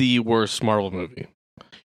is the worst Marvel movie.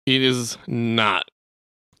 It is not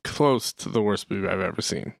close to the worst movie I've ever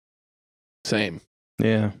seen. Same.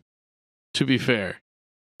 Yeah. To be fair,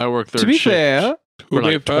 I worked third To be shift fair, for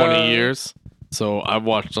like 20 fair. years, so I've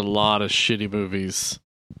watched a lot of shitty movies.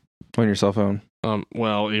 on your cell phone.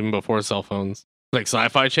 Well, even before cell phones. Like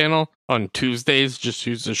Sci-Fi Channel on Tuesdays just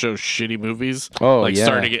used to show shitty movies, Oh, like yeah.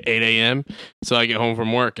 starting at 8 a.m. So I get home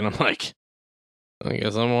from work and I'm like, I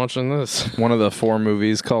guess I'm watching this. One of the 4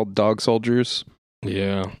 movies called Dog Soldiers.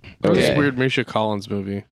 Yeah. That was Okay. this weird Misha Collins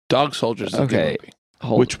movie. Dog Soldiers is a Okay. good movie.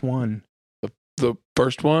 Hold. Which one? The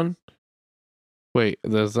first one? Wait,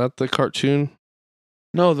 is that the cartoon?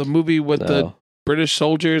 No, the movie with the No. British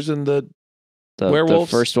soldiers and the The werewolves?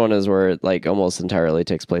 first one is where it like almost entirely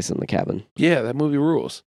takes place in the cabin. yeah, that movie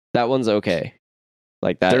rules. That one's okay.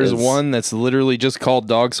 Like that. There's is- one that's literally just called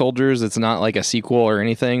Dog Soldiers. It's not like a sequel or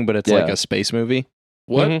anything, but it's like Yeah. a space movie.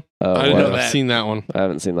 What? Mhm. Oh, I didn't wow. know I've that. seen that one. I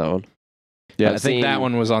haven't seen that one. Yeah, I've I think that seen-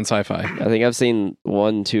 one was on Sci-Fi. I think I've seen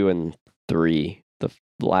 1, 2, and 3. The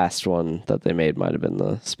last one that they made might have been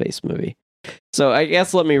the space movie. So I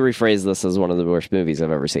guess let me rephrase this as one of the worst movies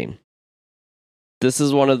I've ever seen. This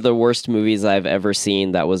is one of the worst movies I've ever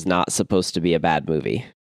seen that was not supposed to be a bad movie.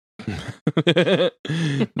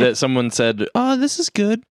 That someone said, "Oh, this is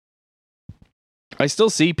good." I still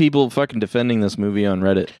see people fucking defending this movie on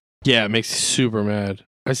Reddit. Yeah, it makes you super mad.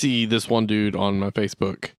 I see this one dude on my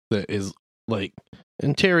Facebook that is like,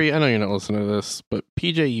 and Terry, I know you're not listening to this, but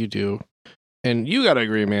PJ, you do. And you gotta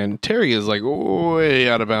agree, man. Terry is like way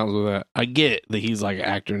out of bounds with that. I get that he's like an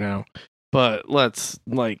actor now, but let's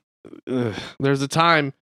like, there's a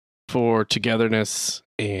time for togetherness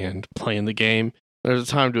and playing the game. There's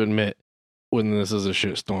a time to admit when this is a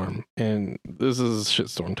shitstorm, and this is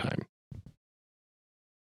shitstorm time.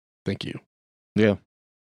 Thank you.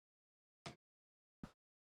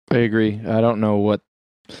 I agree. I don't know what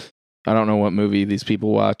movie these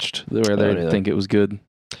people watched where don't they either. think it was good.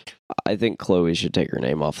 I think Chloe should take her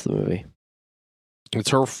name off the movie. It's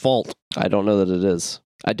her fault. I don't know that it is.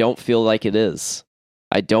 I don't feel like it is.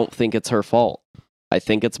 I don't think it's her fault. I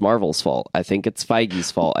think it's Marvel's fault. I think it's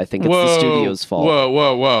Feige's fault. I think it's the studio's fault.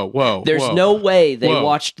 Whoa. There's whoa. no way they Whoa.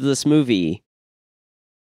 watched this movie.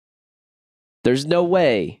 There's no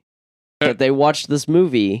way that they watched this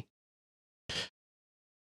movie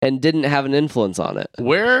and didn't have an influence on it.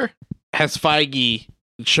 Where has Feige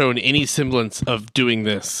shown any semblance of doing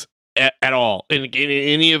this at all in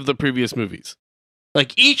any of the previous movies?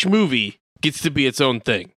 Like, each movie gets to be its own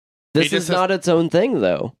thing. This It is just has- not its own thing,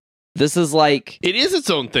 though. This is like It is its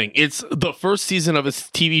own thing. It's the first season of a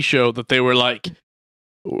TV show that they were like,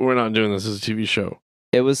 we're not doing this as a TV show.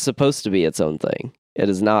 it was supposed to be its own thing. It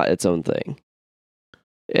is not its own thing.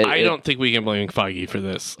 I don't think we can blame Feige for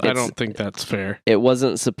this. I It's- don't think that's fair. It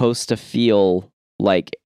wasn't supposed to feel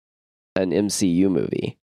like an MCU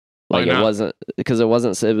movie. Why Like not? it wasn't because it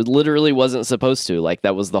wasn't. It literally wasn't supposed to. Like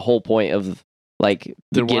that was the whole point of like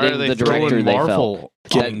Then why getting are they the director throwing they felt. Marvel?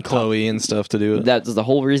 Getting That- Chloe and stuff to do it. That's the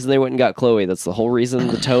whole reason they went and got Chloe. That's the whole reason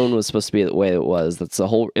the tone was supposed to be the way it was. That's the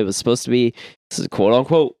whole. It was supposed to be, this is quote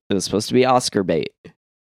unquote. It was supposed to be Oscar bait.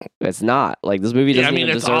 It's not. Like this movie Yeah, I doesn't mean,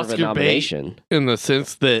 even it's deserve Oscar a bait. nomination. In the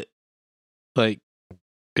sense that, like,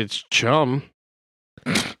 it's chum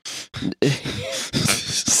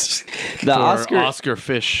The for Oscar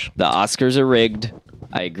fish. The Oscars are rigged.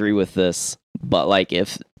 I agree with this. But like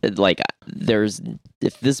if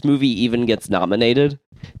this movie even gets nominated,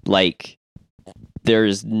 like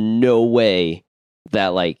there's no way that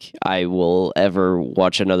like I will ever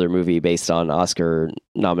watch another movie based on Oscar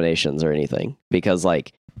nominations or anything because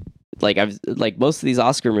like I've like most of these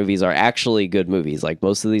Oscar movies are actually good movies. Like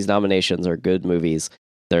most of these nominations are good movies.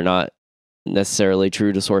 They're not necessarily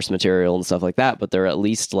true to source material and stuff like that, but they're at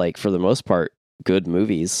least like for the most part good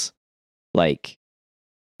movies. Like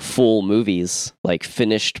full movies, like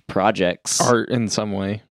finished projects. Art in some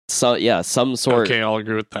way. So yeah, some sort. Okay, I'll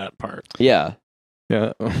agree with that part. Yeah.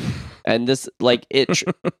 Yeah. And this, like,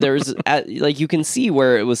 there's, like, you can see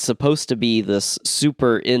where it was supposed to be this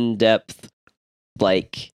super in-depth,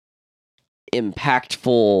 like,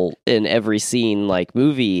 impactful in every scene, like,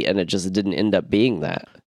 movie, and it just didn't end up being that.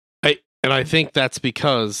 And I think that's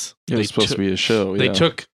because It was supposed to be a show. they yeah.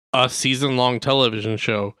 took a season-long television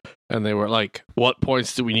show and they were like, what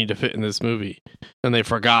points do we need to fit in this movie? And they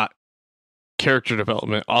forgot character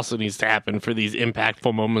development also needs to happen for these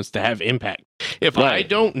impactful moments to have impact. If I Right.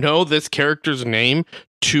 don't know this character's name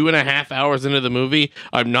 2.5 hours into the movie,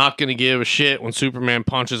 I'm not going to give a shit when Superman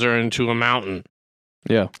punches her into a mountain.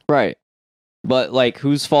 Yeah. Right. But, like,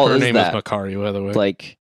 whose fault Her is name that? is Makari, by the way.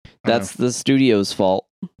 Like, that's the studio's fault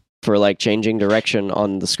for, like, changing direction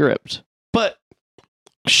on the script. But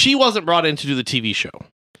she wasn't brought in to do the TV show.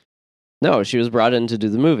 No, she was brought in to do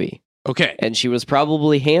the movie. Okay. And she was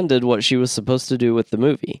probably handed what she was supposed to do with the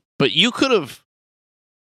movie. But you could have,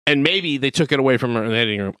 and maybe they took it away from her in the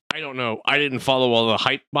editing room. I don't know. I didn't follow all the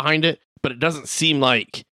hype behind it, but it doesn't seem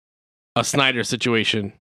like a Snyder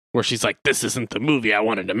situation where she's like, this isn't the movie I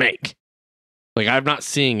wanted to make. Like, I'm not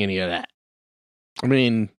seeing any of that. I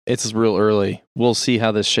mean, it's real early. We'll see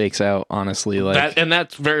how this shakes out, honestly. Like, And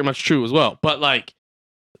that's very much true as well. But, like,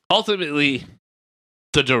 ultimately,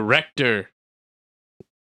 the director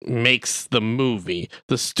makes the movie.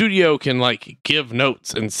 The studio can, like, give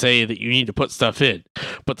notes and say that you need to put stuff in.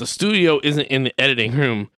 But the studio isn't in the editing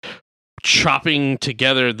room chopping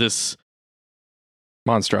together this.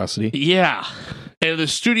 monstrosity. Yeah. And the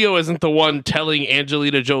studio isn't the one telling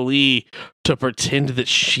Angelina Jolie to pretend that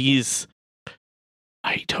she's...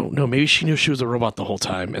 I don't know. Maybe she knew she was a robot the whole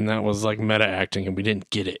time, and that was like meta acting, and we didn't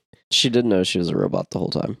get it. She didn't know she was a robot the whole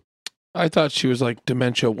time. I thought she was like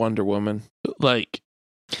dementia Wonder Woman. Like,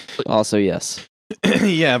 Also, yes.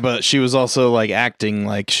 Yeah, but she was also like acting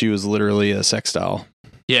like she was literally a sex doll,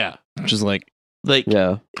 yeah. which is like,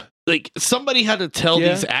 Yeah. Like somebody had to tell Yeah.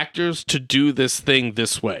 these actors to do this thing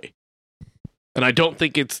this way. And I don't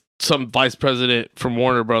think it's some vice president from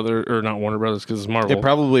Warner Brothers, or not Warner Brothers because it's Marvel. it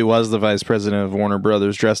probably was the vice president of Warner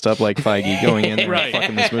Brothers dressed up like Feige going in there Right. and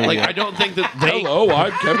fucking this movie. Like, up. I don't think that they... Hello,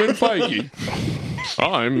 I'm Kevin Feige.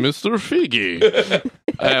 I'm Mr. Figgy.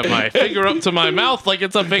 I have my finger up to my mouth like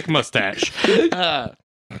it's a fake mustache.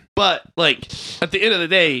 But, like, at the end of the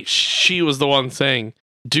day, she was the one saying,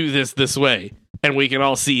 do this way. And we can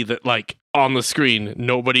all see that, like, on the screen,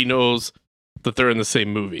 nobody knows that they're in the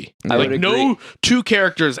same movie. I Like, would no two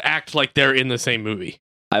characters act like they're in the same movie.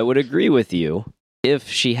 I would agree with you if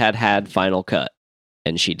she had had Final Cut,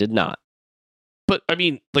 and she did not. But, I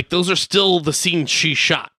mean, like, those are still the scenes she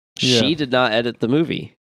shot. Yeah. She did not edit the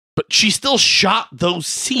movie. But she still shot those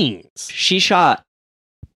scenes. She shot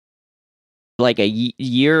like a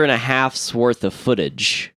year and a half's worth of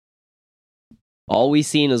footage. All we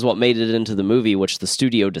seen is what made it into the movie, which the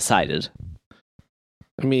studio decided.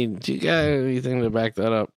 I mean, do you got anything to back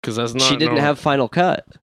that up? Because that's not... She didn't have Final Cut.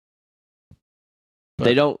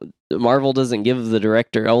 They don't. Marvel doesn't give the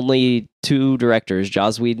director. Only two directors,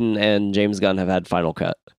 Joss Whedon and James Gunn, have had Final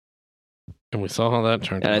Cut. And we saw how that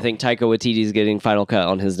turned And out. I think Taika Waititi's getting Final Cut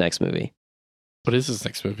on his next movie. What is this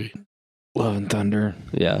next movie? Love and Thunder.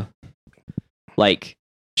 Yeah. Like,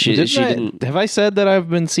 she didn't. Have I said that I've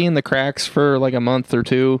been seeing the cracks for like a month or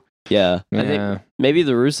two? Yeah. I think Yeah. maybe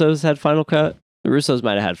the Russos had Final Cut. The Russos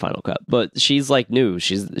might have had Final Cut, but she's like new.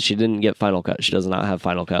 She didn't get Final Cut. She does not have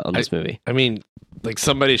Final Cut on this movie. I mean, like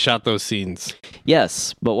somebody shot those scenes.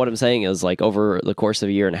 Yes, but what I'm saying is, like, over the course of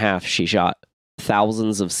a year and a half, she shot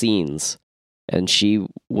thousands of scenes, and she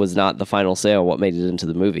was not the final say on what made it into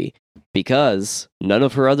the movie, because none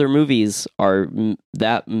of her other movies are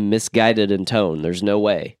that misguided in tone. There's no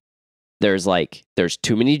way. There's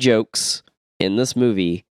too many jokes in this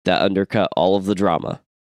movie that undercut all of the drama.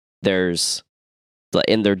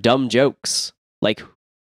 And they're dumb jokes. Like,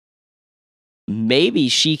 maybe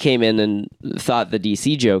she came in and thought the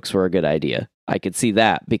DC jokes were a good idea. I could see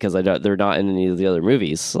that because they're not in any of the other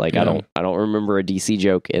movies. Like, Yeah. I don't remember a DC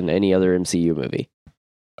joke in any other MCU movie.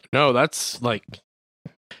 No, that's like...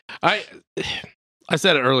 I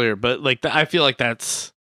said it earlier, but like I feel like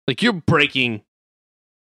that's... Like, you're breaking...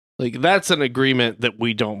 Like, that's an agreement that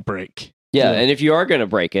we don't break. Yeah, Yeah. and if you are going to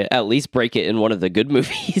break it, at least break it in one of the good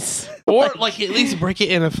movies. Or, like, at least break it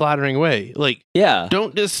in a flattering way. Like, Yeah.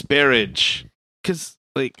 don't disparage. Because,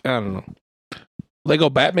 like, I don't know. Lego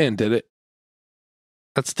Batman did it.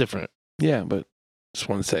 That's different. Yeah, but just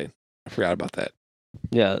want to say, I forgot about that.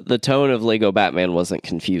 Yeah, the tone of Lego Batman wasn't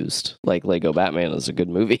confused. Like, Lego Batman is a good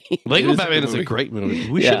movie. Lego is a Batman good is a movie. great movie.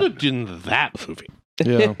 We Yeah. should have done that movie.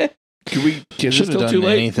 Yeah. Can we? Is it Should have still done too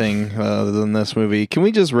late? anything other than this movie. Can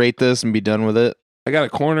we just rate this and be done with it? I got a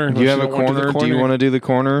corner. Do you have a corner? Do you want to do the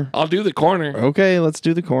corner? I'll do the corner. Okay, let's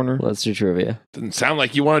do the corner. Let's do trivia. Doesn't sound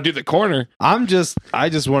like you want to do the corner. I just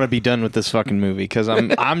want to be done with this fucking movie because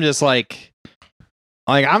I'm just like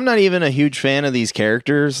I'm not even a huge fan of these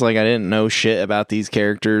characters. Like, I didn't know shit about these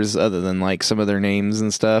characters other than like some of their names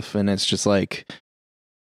and stuff, and it's just like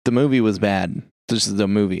the movie was bad. This is the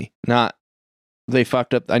movie, not they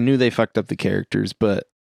fucked up. I knew they fucked up the characters, but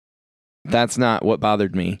that's not what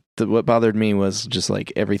bothered me. What bothered me was just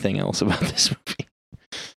like everything else about this movie,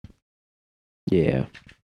 Yeah.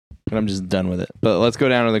 and I'm just done with it. But let's go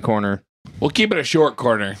down to the corner. We'll keep it a short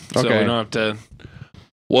corner, so Okay. we don't have to.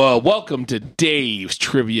 Well, welcome to Dave's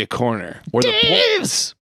Trivia Corner. Where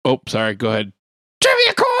oh, sorry. Go ahead.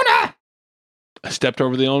 Trivia corner. I stepped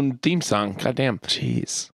over the own theme song. Goddamn.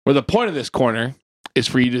 Jeez. Where the point of this corner is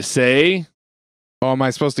for you to say, Oh, am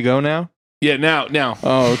I supposed to go now? yeah, now.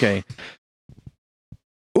 Oh, okay.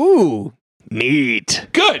 Ooh, neat.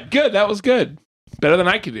 Good. That was good. Better than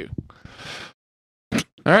I could do.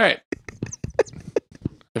 All right.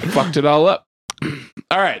 I fucked it all up.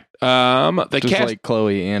 All right. The Just cast like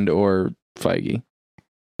Chloe and or Feige.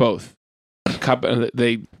 both.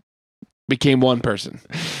 They became one person.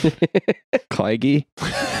 Cleggy.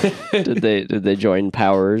 Did they join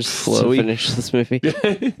powers Chloe. to finish this movie?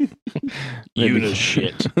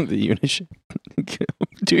 Unishit. The Unishit.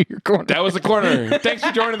 Do your corner. That was the corner. Thanks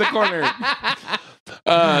for joining the corner.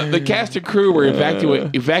 The cast and crew were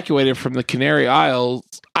evacuated from the Canary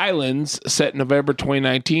Islands set in November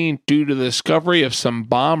 2019 due to the discovery of some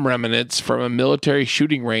bomb remnants from a military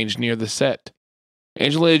shooting range near the set.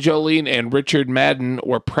 Angelina Jolie and Richard Madden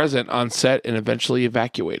were present on set and eventually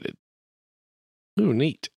evacuated. Ooh,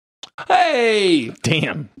 neat. Hey!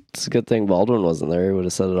 Damn. It's a good thing Baldwin wasn't there. He would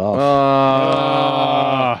have set it off.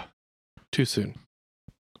 Too soon.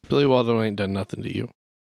 Billy Waldo ain't done nothing to you.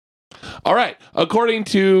 All right. According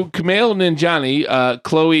to Kumail Nanjiani,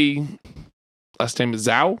 Chloe, last name is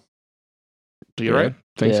Zhao. Do you right?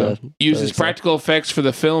 Think so. Uses think so. practical effects for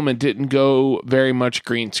the film and didn't go very much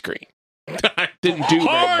green screen. Didn't do very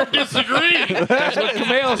Hard much. disagree. That's what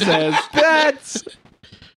Kumail says. That's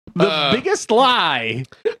the biggest lie.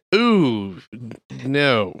 Ooh,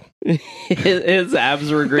 no. His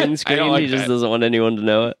abs were green screen. like He just that. doesn't want anyone to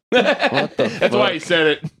know it. That's why he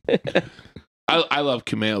said it. I love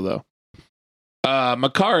Kumail though.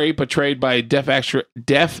 Makari, portrayed by deaf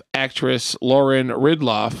actress Lauren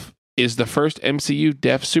Ridloff, is the first MCU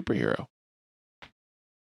deaf superhero.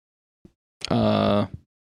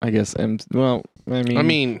 I guess. Well, I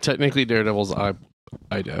mean, Technically, Daredevil's eye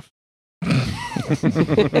deaf.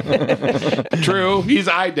 True, he's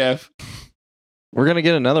eye deaf. we're gonna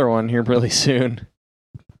get another one here really soon.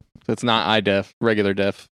 That's not eye deaf, regular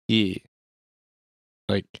deaf. Yeah.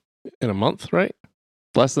 Like in a month, right?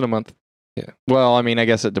 Less than a month. Yeah. Well, I mean, I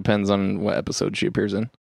guess it depends on what episode she appears in.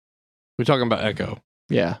 We're talking about Echo.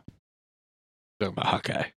 Yeah. We're talking about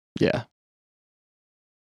Hawkeye. Yeah.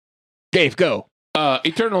 Dave, go.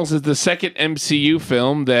 Eternals is the second MCU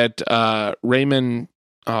film that Raymond.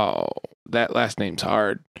 Oh, that last name's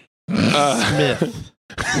hard. Smith.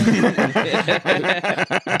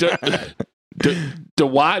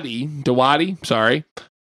 Dawadi, sorry,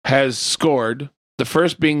 has scored, the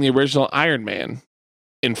first being the original Iron Man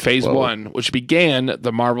in Phase Whoa. 1, which began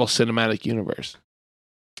the Marvel Cinematic Universe.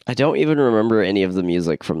 I don't even remember any of the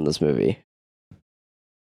music from this movie.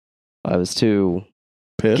 I was too...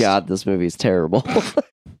 Pissed. God, this movie's terrible.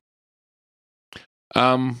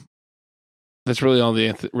 That's really all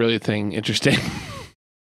the really thing interesting.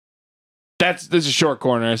 This is a short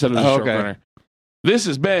corner. I said it was a short Okay. corner. This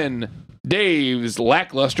has been Dave's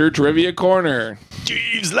Lackluster Trivia Corner.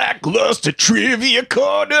 Dave's Lackluster Trivia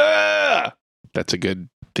Corner. That's a good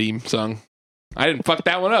theme song. I didn't fuck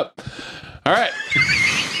that one up. All right.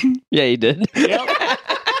 Yeah, you did. Yep.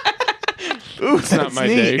 Ooh, It's not my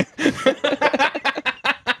day.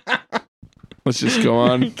 Let's just go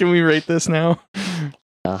on. Can we rate this now?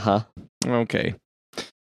 Uh-huh. Okay.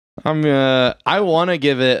 I want to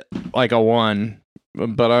give it like a 1,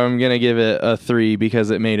 but I'm going to give it a 3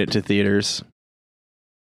 because it made it to theaters.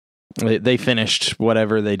 They finished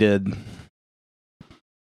whatever they did.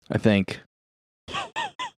 I think.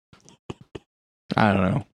 I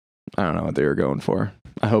don't know. I don't know what they were going for.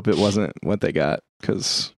 I hope it wasn't what they got,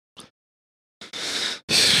 because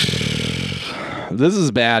this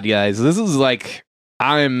is bad, guys. This is like,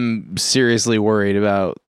 I'm seriously worried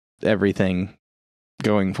about everything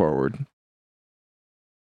going forward.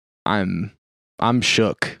 I'm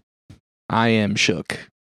shook. I am shook.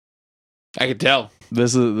 I can tell.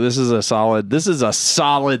 This is a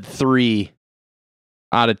solid 3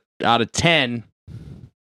 out of 10.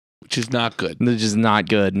 Which is not good. Which is not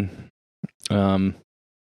good. I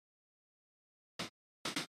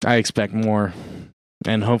expect more.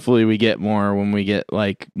 And hopefully we get more when we get,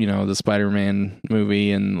 like, you know, the Spider-Man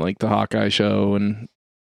movie and like the Hawkeye show and,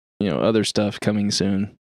 you know, other stuff coming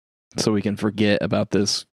soon. So we can forget about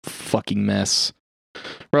this fucking mess.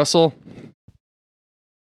 Russell?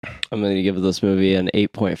 I'm going to give this movie an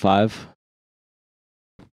 8.5.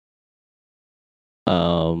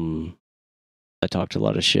 I talked a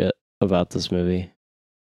lot of shit about this movie.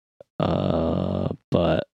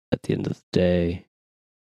 But at the end of the day,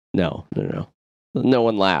 no. No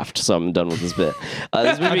one laughed, so I'm done with this bit.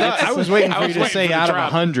 This movie gets, I was waiting for you to waiting say for the out of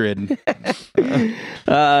drop. 100.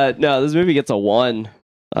 no, this movie gets a 1.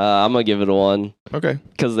 I'm gonna give it a 1 Okay.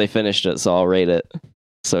 because they finished it, so I'll rate it.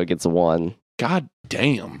 So it gets a 1. God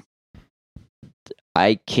damn.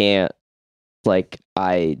 I can't, like,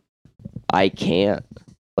 I can't,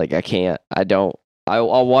 like, I can't. I don't.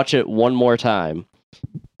 I'll watch it one more time,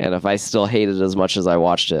 and if I still hate it as much as I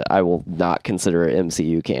watched it, I will not consider it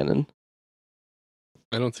MCU canon.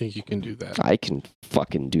 I don't think you can do that. I can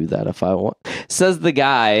fucking do that if I want. Says the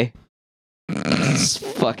guy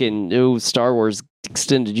fucking new Star Wars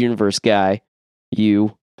extended universe guy.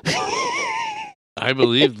 You. I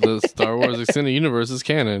believe the Star Wars extended universe is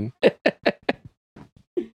canon.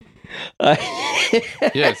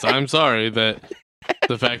 Yes, I'm sorry that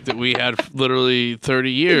the fact that we had literally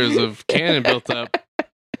 30 years of canon built up,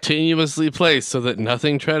 continuously placed so that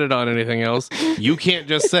nothing treaded on anything else. You can't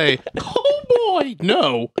just say, "Oh boy,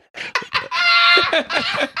 no."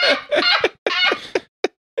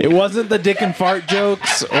 It wasn't the dick and fart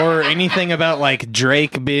jokes or anything about like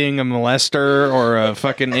Drake being a molester or a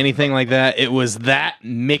fucking anything like that. It was that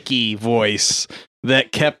Mickey voice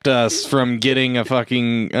that kept us from getting a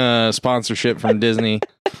fucking sponsorship from Disney.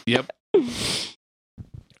 Yep. It's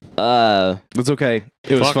okay.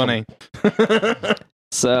 It was Fuck 'em. funny.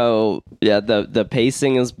 So yeah, the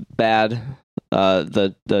pacing is bad.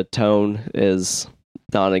 The tone is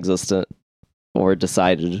non-existent or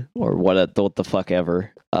decided or what the fuck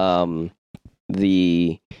ever.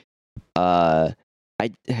 The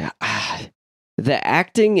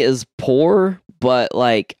acting is poor, but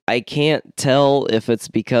like I can't tell if it's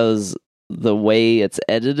because the way it's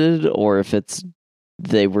edited or if it's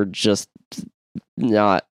they were just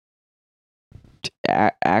not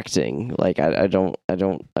acting. Like I don't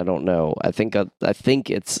know. I think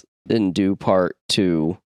it's in due part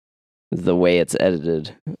to the way it's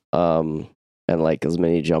edited, and like as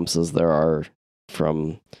many jumps as there are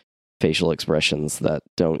from facial expressions that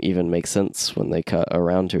don't even make sense when they cut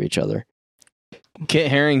around to each other.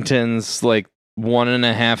 Kit Harington's like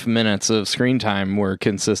 1.5 minutes of screen time were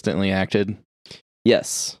consistently acted.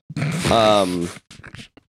 Yes. He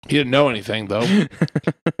didn't know anything though.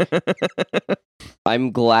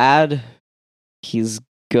 I'm glad he's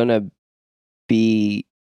gonna be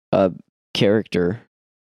a character.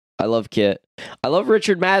 I love Kit. I love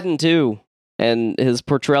Richard Madden too, and his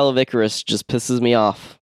portrayal of Icarus just pisses me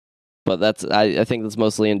off. But I think that's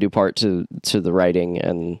mostly in due part to the writing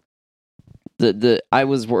and the I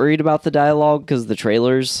was worried about the dialogue because the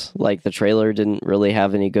trailer didn't really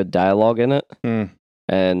have any good dialogue in it.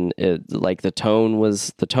 And it like the tone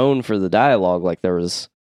for the dialogue, like there was,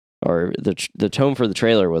 or the tone for the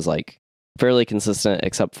trailer was like fairly consistent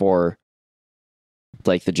except for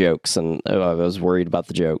like the jokes, and I was worried about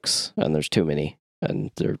the jokes, and there's too many, and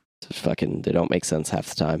they don't make sense half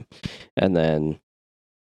the time, and then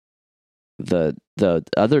the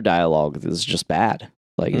other dialogue is just bad.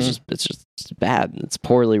 Like it's just bad. It's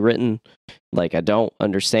poorly written. Like I don't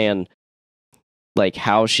understand like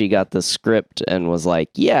how she got the script and was like,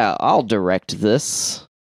 yeah, I'll direct this.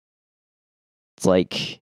 It's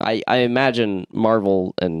like I imagine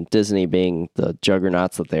Marvel and Disney being the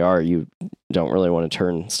juggernauts that they are, you don't really want to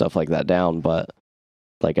turn stuff like that down, but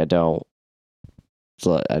like I don't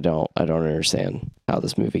understand how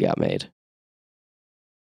this movie got made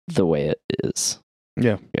the way it is.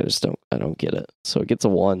 Yeah. I don't get it. So it gets a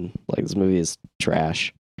 1. Like this movie is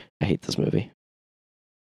trash. I hate this movie.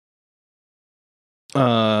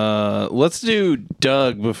 Let's do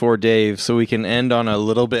Doug before Dave so we can end on a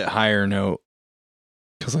little bit higher note,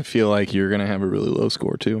 because I feel like you're gonna have a really low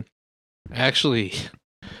score too. Actually,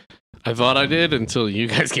 I thought I did until you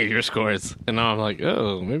guys gave your scores, and now I'm like,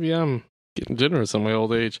 oh, maybe I'm getting generous on my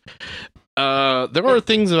old age. There were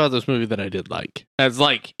things about this movie that I did like, as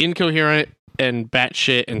like incoherent and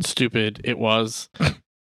batshit and stupid it was.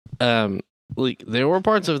 Like there were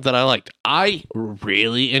parts of it that I liked. I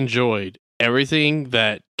really enjoyed everything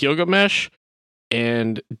that Gilgamesh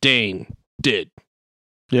and Dane did.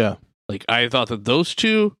 Yeah. Like, I thought that those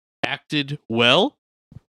two acted well.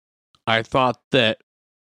 I thought that,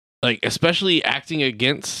 like, especially acting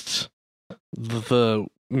against the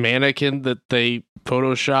mannequin that they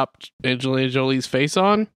photoshopped Angelina Jolie's face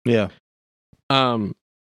on. Yeah.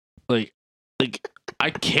 Like I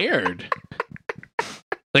cared.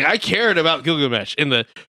 Like, I cared about Gilgamesh in the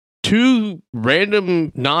 2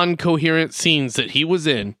 random non-coherent scenes that he was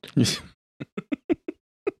in.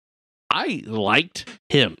 I liked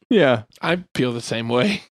him. Yeah. I feel the same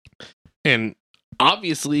way. And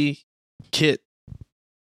obviously, Kit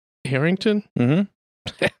Harington.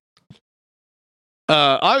 Mm-hmm.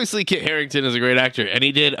 Obviously, Kit Harington is a great actor, and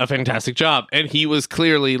he did a fantastic job. And he was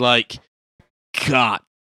clearly like, got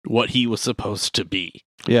what he was supposed to be.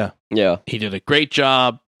 Yeah. Yeah. He did a great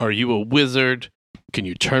job. Are you a wizard? Can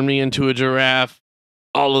you turn me into a giraffe?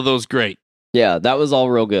 All of those great. Yeah, that was all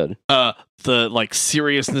real good. The like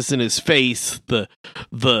seriousness in his face,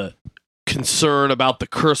 the concern about the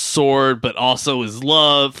cursed sword, but also his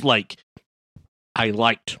love. Like, I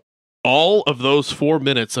liked all of those 4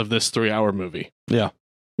 minutes of this 3-hour movie. Yeah.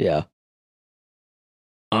 Yeah.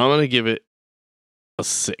 I'm gonna give it a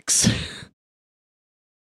 6.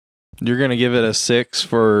 You're gonna give it a 6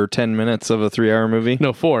 for 10 minutes of a 3-hour movie?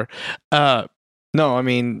 No, 4. No, I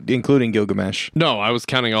mean including Gilgamesh. No, I was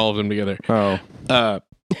counting all of them together. Oh,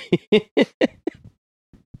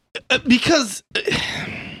 Because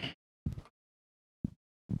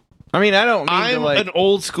I mean, I don't mean I'm to like. an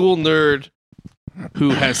old school nerd who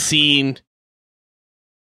has seen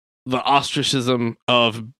the ostracism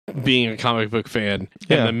of being a comic book fan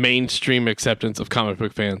Yeah. and the mainstream acceptance of comic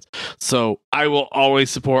book fans. So I will always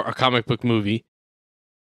support a comic book movie.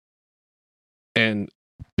 And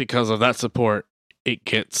because of that support, it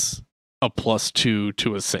gets a +2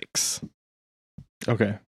 to a 6.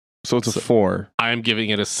 Okay, so it's a 4, I am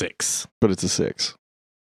giving it a 6. but it's a 6.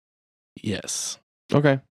 Yes.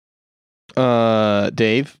 Okay.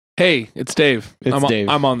 Dave. Hey, it's Dave. It's Dave.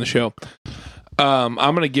 I'm on the show. I'm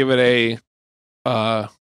gonna give it a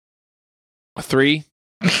 3.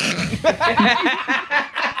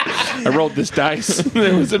 I rolled this dice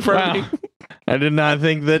that was in front of me. I did not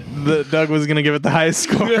think that Doug was going to give it the highest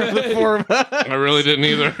score of the 4. I really didn't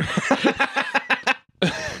either.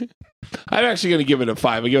 I'm actually going to give it a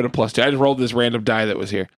 5. I give it a +2. I just rolled this random die that was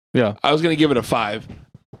here. Yeah. I was going to give it a 5.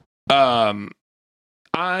 I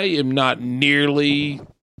am not nearly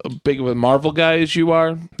as big of a Marvel guy as you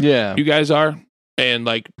are. Yeah. You guys are, and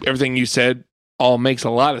like everything you said all makes a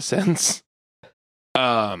lot of sense.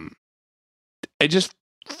 It just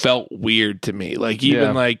felt weird to me. Like even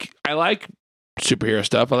Yeah. like I like superhero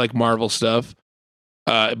stuff. I like Marvel stuff.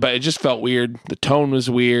 But it just felt weird. The tone was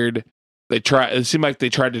weird. It seemed like they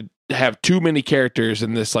tried to have too many characters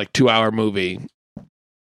in this like 2-hour movie.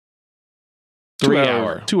 3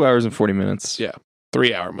 hour. 2 hours and 40 minutes. Yeah.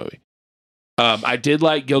 3-hour movie. I did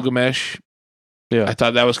like Gilgamesh. Yeah. I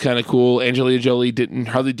thought that was kind of cool. Angelina Jolie didn't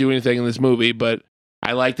hardly do anything in this movie, but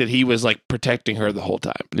I liked that he was like protecting her the whole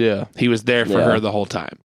time. Yeah. He was there for Yeah. her the whole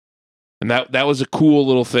time. And that was a cool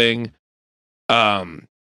little thing. I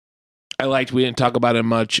liked, we didn't talk about it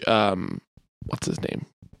much. What's his name?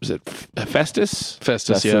 Was it Festus?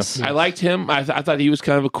 Festus, Festus. yeah. I liked him. I thought he was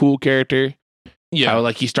kind of a cool character. Yeah. How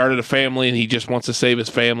like he started a family and he just wants to save his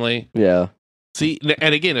family. Yeah. See,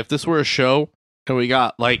 and again, if this were a show and we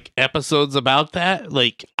got like episodes about that,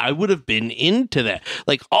 like I would have been into that.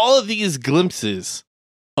 Like all of these glimpses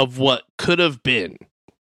of what could have been.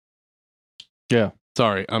 Yeah.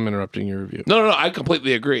 Sorry, I'm interrupting your review. No, I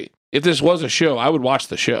completely agree. If this was a show, I would watch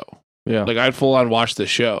the show. Yeah. Like I'd full on watch the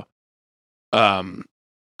show.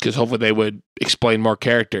 Because hopefully they would explain more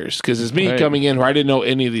characters. Because as me Right. coming in where I didn't know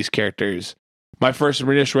any of these characters, my first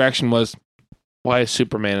initial reaction was, why is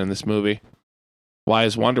Superman in this movie? Why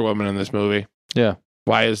is Wonder Woman in this movie? Yeah.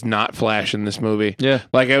 Why is not Flash in this movie? Yeah.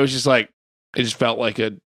 Like I was just like, it just felt like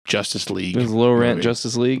a Justice League. It was low rent movie.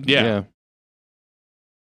 Justice League. Yeah.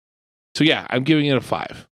 So yeah, I'm giving it a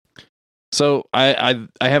 5. So I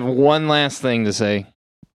have one last thing to say.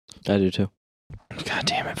 I do too. God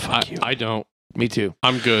damn it. Fuck you. I don't. Me too.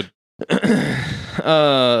 I'm good.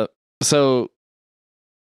 So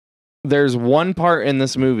there's one part in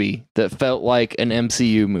this movie that felt like an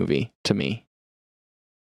MCU movie to me.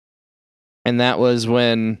 And that was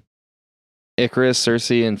when Icarus,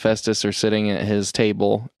 Cersei, and Festus are sitting at his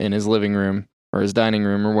table in his living room or his dining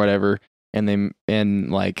room or whatever, and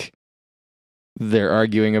they're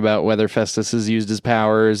arguing about whether Festus has used his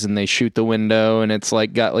powers, and they shoot the window and it's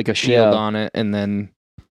like got like a shield Yeah. on it, and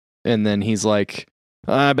then he's like,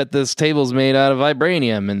 I bet this table's made out of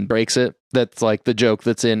vibranium, and breaks it. That's like the joke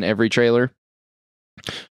that's in every trailer.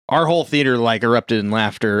 Our whole theater like erupted in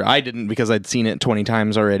laughter. I didn't because I'd seen it 20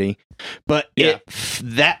 times already. But Yeah.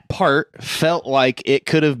 that part felt like it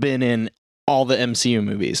could have been in all the MCU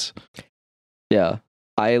movies. Yeah.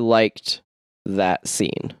 I liked that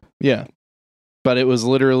scene. Yeah. But it was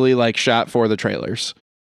literally like shot for the trailers.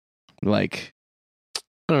 Like,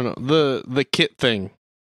 I don't know. The kit thing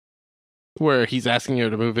where he's asking her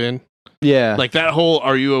to move in. yeah. Like that whole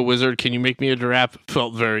 "Are you a wizard? Can you make me a giraffe?"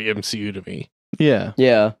 felt very MCU to me. Yeah.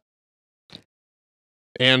 Yeah.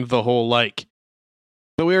 And the whole like,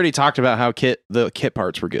 But we already talked about how the kit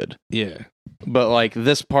parts were good. yeah. But like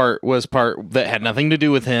this part was part that had nothing to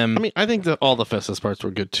do with him. I mean, I think that all the Festus parts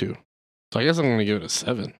were good too. So I guess I'm going to give it a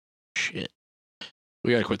 7. Shit.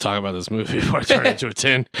 We got to quit talking about this movie before I turn it into a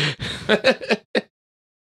 10.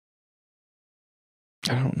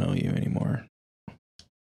 I don't know you anymore.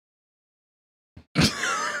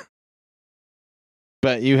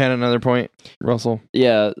 But you had another point, Russell.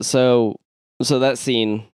 Yeah, so that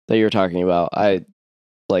scene that you're talking about, I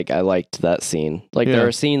liked that scene. Like Yeah. there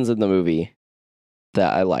are scenes in the movie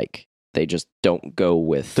that I like. They just don't go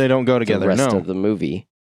with They don't go together. the rest No. of the movie.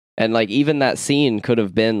 And like even that scene could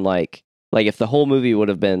have been like if the whole movie would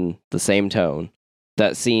have been the same tone,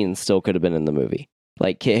 that scene still could have been in the movie.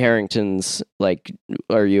 Like Kit Harington's like,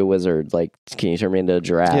 "Are you a wizard? Like, can you turn me into a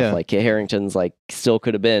giraffe?" Yeah. Like Kit Harington's like still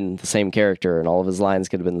could have been the same character, and all of his lines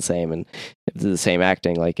could have been the same, and the same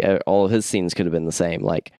acting. Like all of his scenes could have been the same.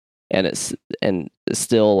 Like, and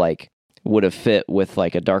still like would have fit with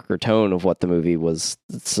like a darker tone of what the movie was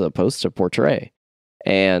supposed to portray,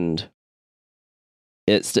 and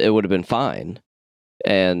it would have been fine.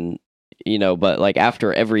 And but like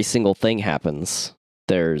after every single thing happens,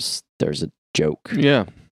 there's a joke, Yeah.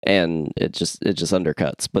 and it just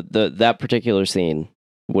undercuts. But that particular scene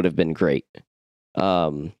would have been great.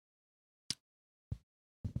 Doug's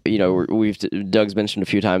mentioned a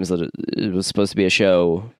few times that it was supposed to be a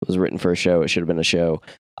show. It was written for a show. It should have been a show.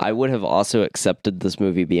 I would have also accepted this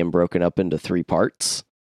movie being broken up into 3 parts.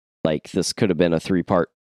 Like this could have been a 3-part.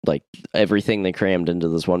 Like everything they crammed into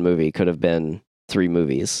this one movie could have been 3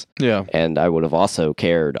 movies. Yeah. And I would have also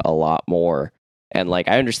cared a lot more. And like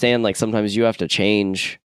I understand like sometimes you have to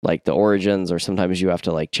change like the origins, or sometimes you have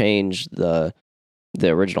to like change the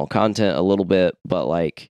original content a little bit, but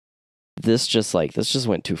like this just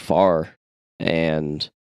went too far. And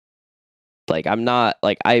like I'm not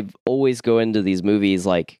like, I always go into these movies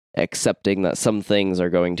like accepting that some things are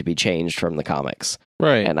going to be changed from the comics.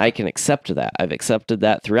 Right. And I can accept that. I've accepted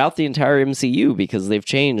that throughout the entire MCU because they've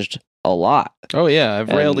changed a lot. Oh yeah, I've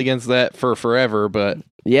railed against that for forever, but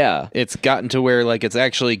yeah, it's gotten to where like it's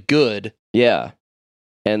actually good. Yeah.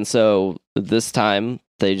 And so this time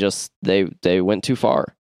they went too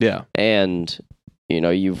far. Yeah. And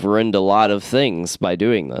you've ruined a lot of things by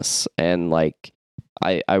doing this. And like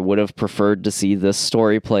I would have preferred to see this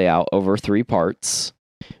story play out over 3 parts,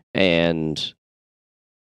 and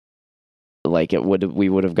like we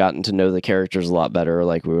would have gotten to know the characters a lot better.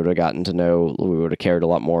 Like we would have cared a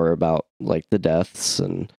lot more about like the deaths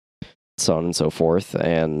and so on and so forth.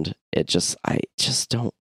 And I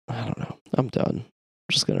don't know. I'm done.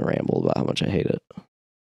 I'm just going to ramble about how much I hate it.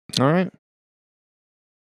 All right.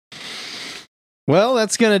 Well,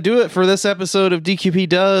 that's going to do it for this episode of DQP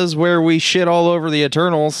Does, where we shit all over the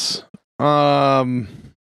Eternals. We're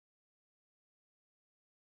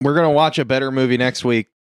going to watch a better movie next week.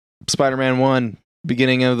 Spider-Man 1,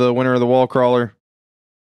 beginning of the Winter of the Wall Crawler.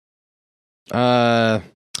 I'm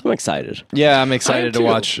excited. Yeah, I'm excited to too.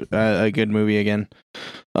 watch a good movie again.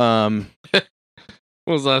 When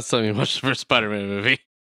was the last time you watched the first Spider-Man movie?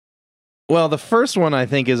 Well, the first one I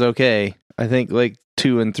think is okay. I think like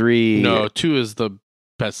 2 and 3. No, 2 is the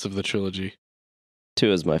best of the trilogy.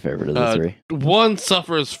 2 is my favorite of the 3. 1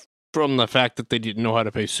 suffers from the fact that they didn't know how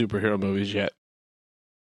to pay superhero movies yet.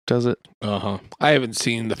 Does it? Uh-huh. I haven't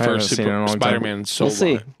seen the I haven't first seen it in a long time. Spider-Man so We'll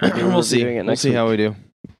see. long. We'll see. Reviewing it We'll next see week. how we do.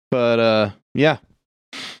 But yeah.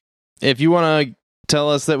 If you want to tell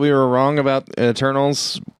us that we were wrong about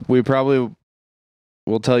Eternals, we probably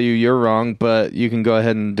will tell you you're wrong, but you can go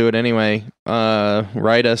ahead and do it anyway.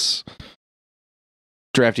 Write us.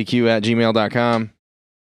 draftyq@gmail.com.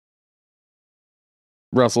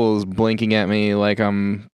 Russell is blinking at me like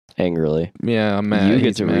I'm Angrily. I'm mad. You get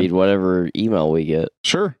He's to mad. read whatever email we get.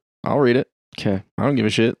 Sure. I'll read it. Okay. I don't give a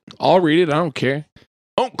shit. I'll read it. I don't care.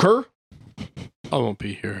 Don't cur. I won't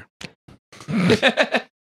be here.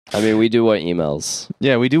 I mean, we do want emails.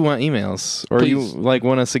 Yeah, we do want emails. Or you Please. like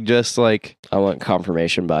want to suggest like I want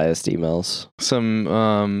confirmation biased emails. some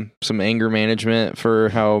anger management for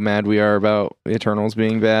how mad we are about Eternals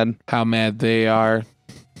being bad. How mad they are.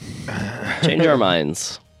 Change our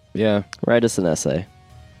minds. Yeah. Write us an essay.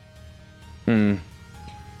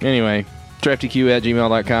 Anyway,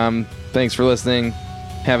 draftyq@gmail.com. Thanks for listening.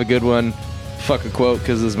 Have a good one. Fuck a quote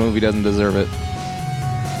because this movie doesn't deserve it.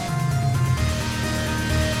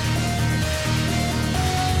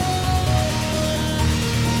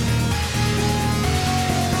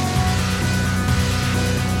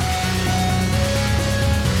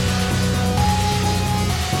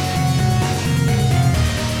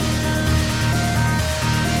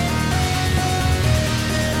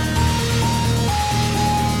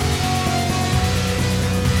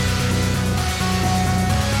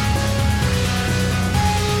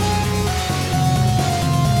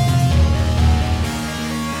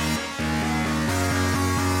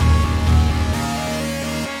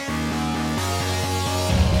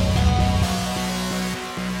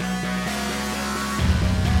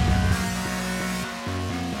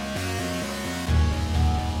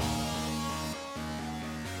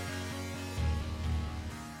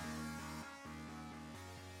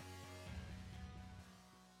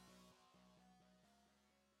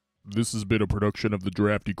 This has been a production of the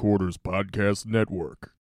Drafty Quarters Podcast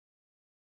Network.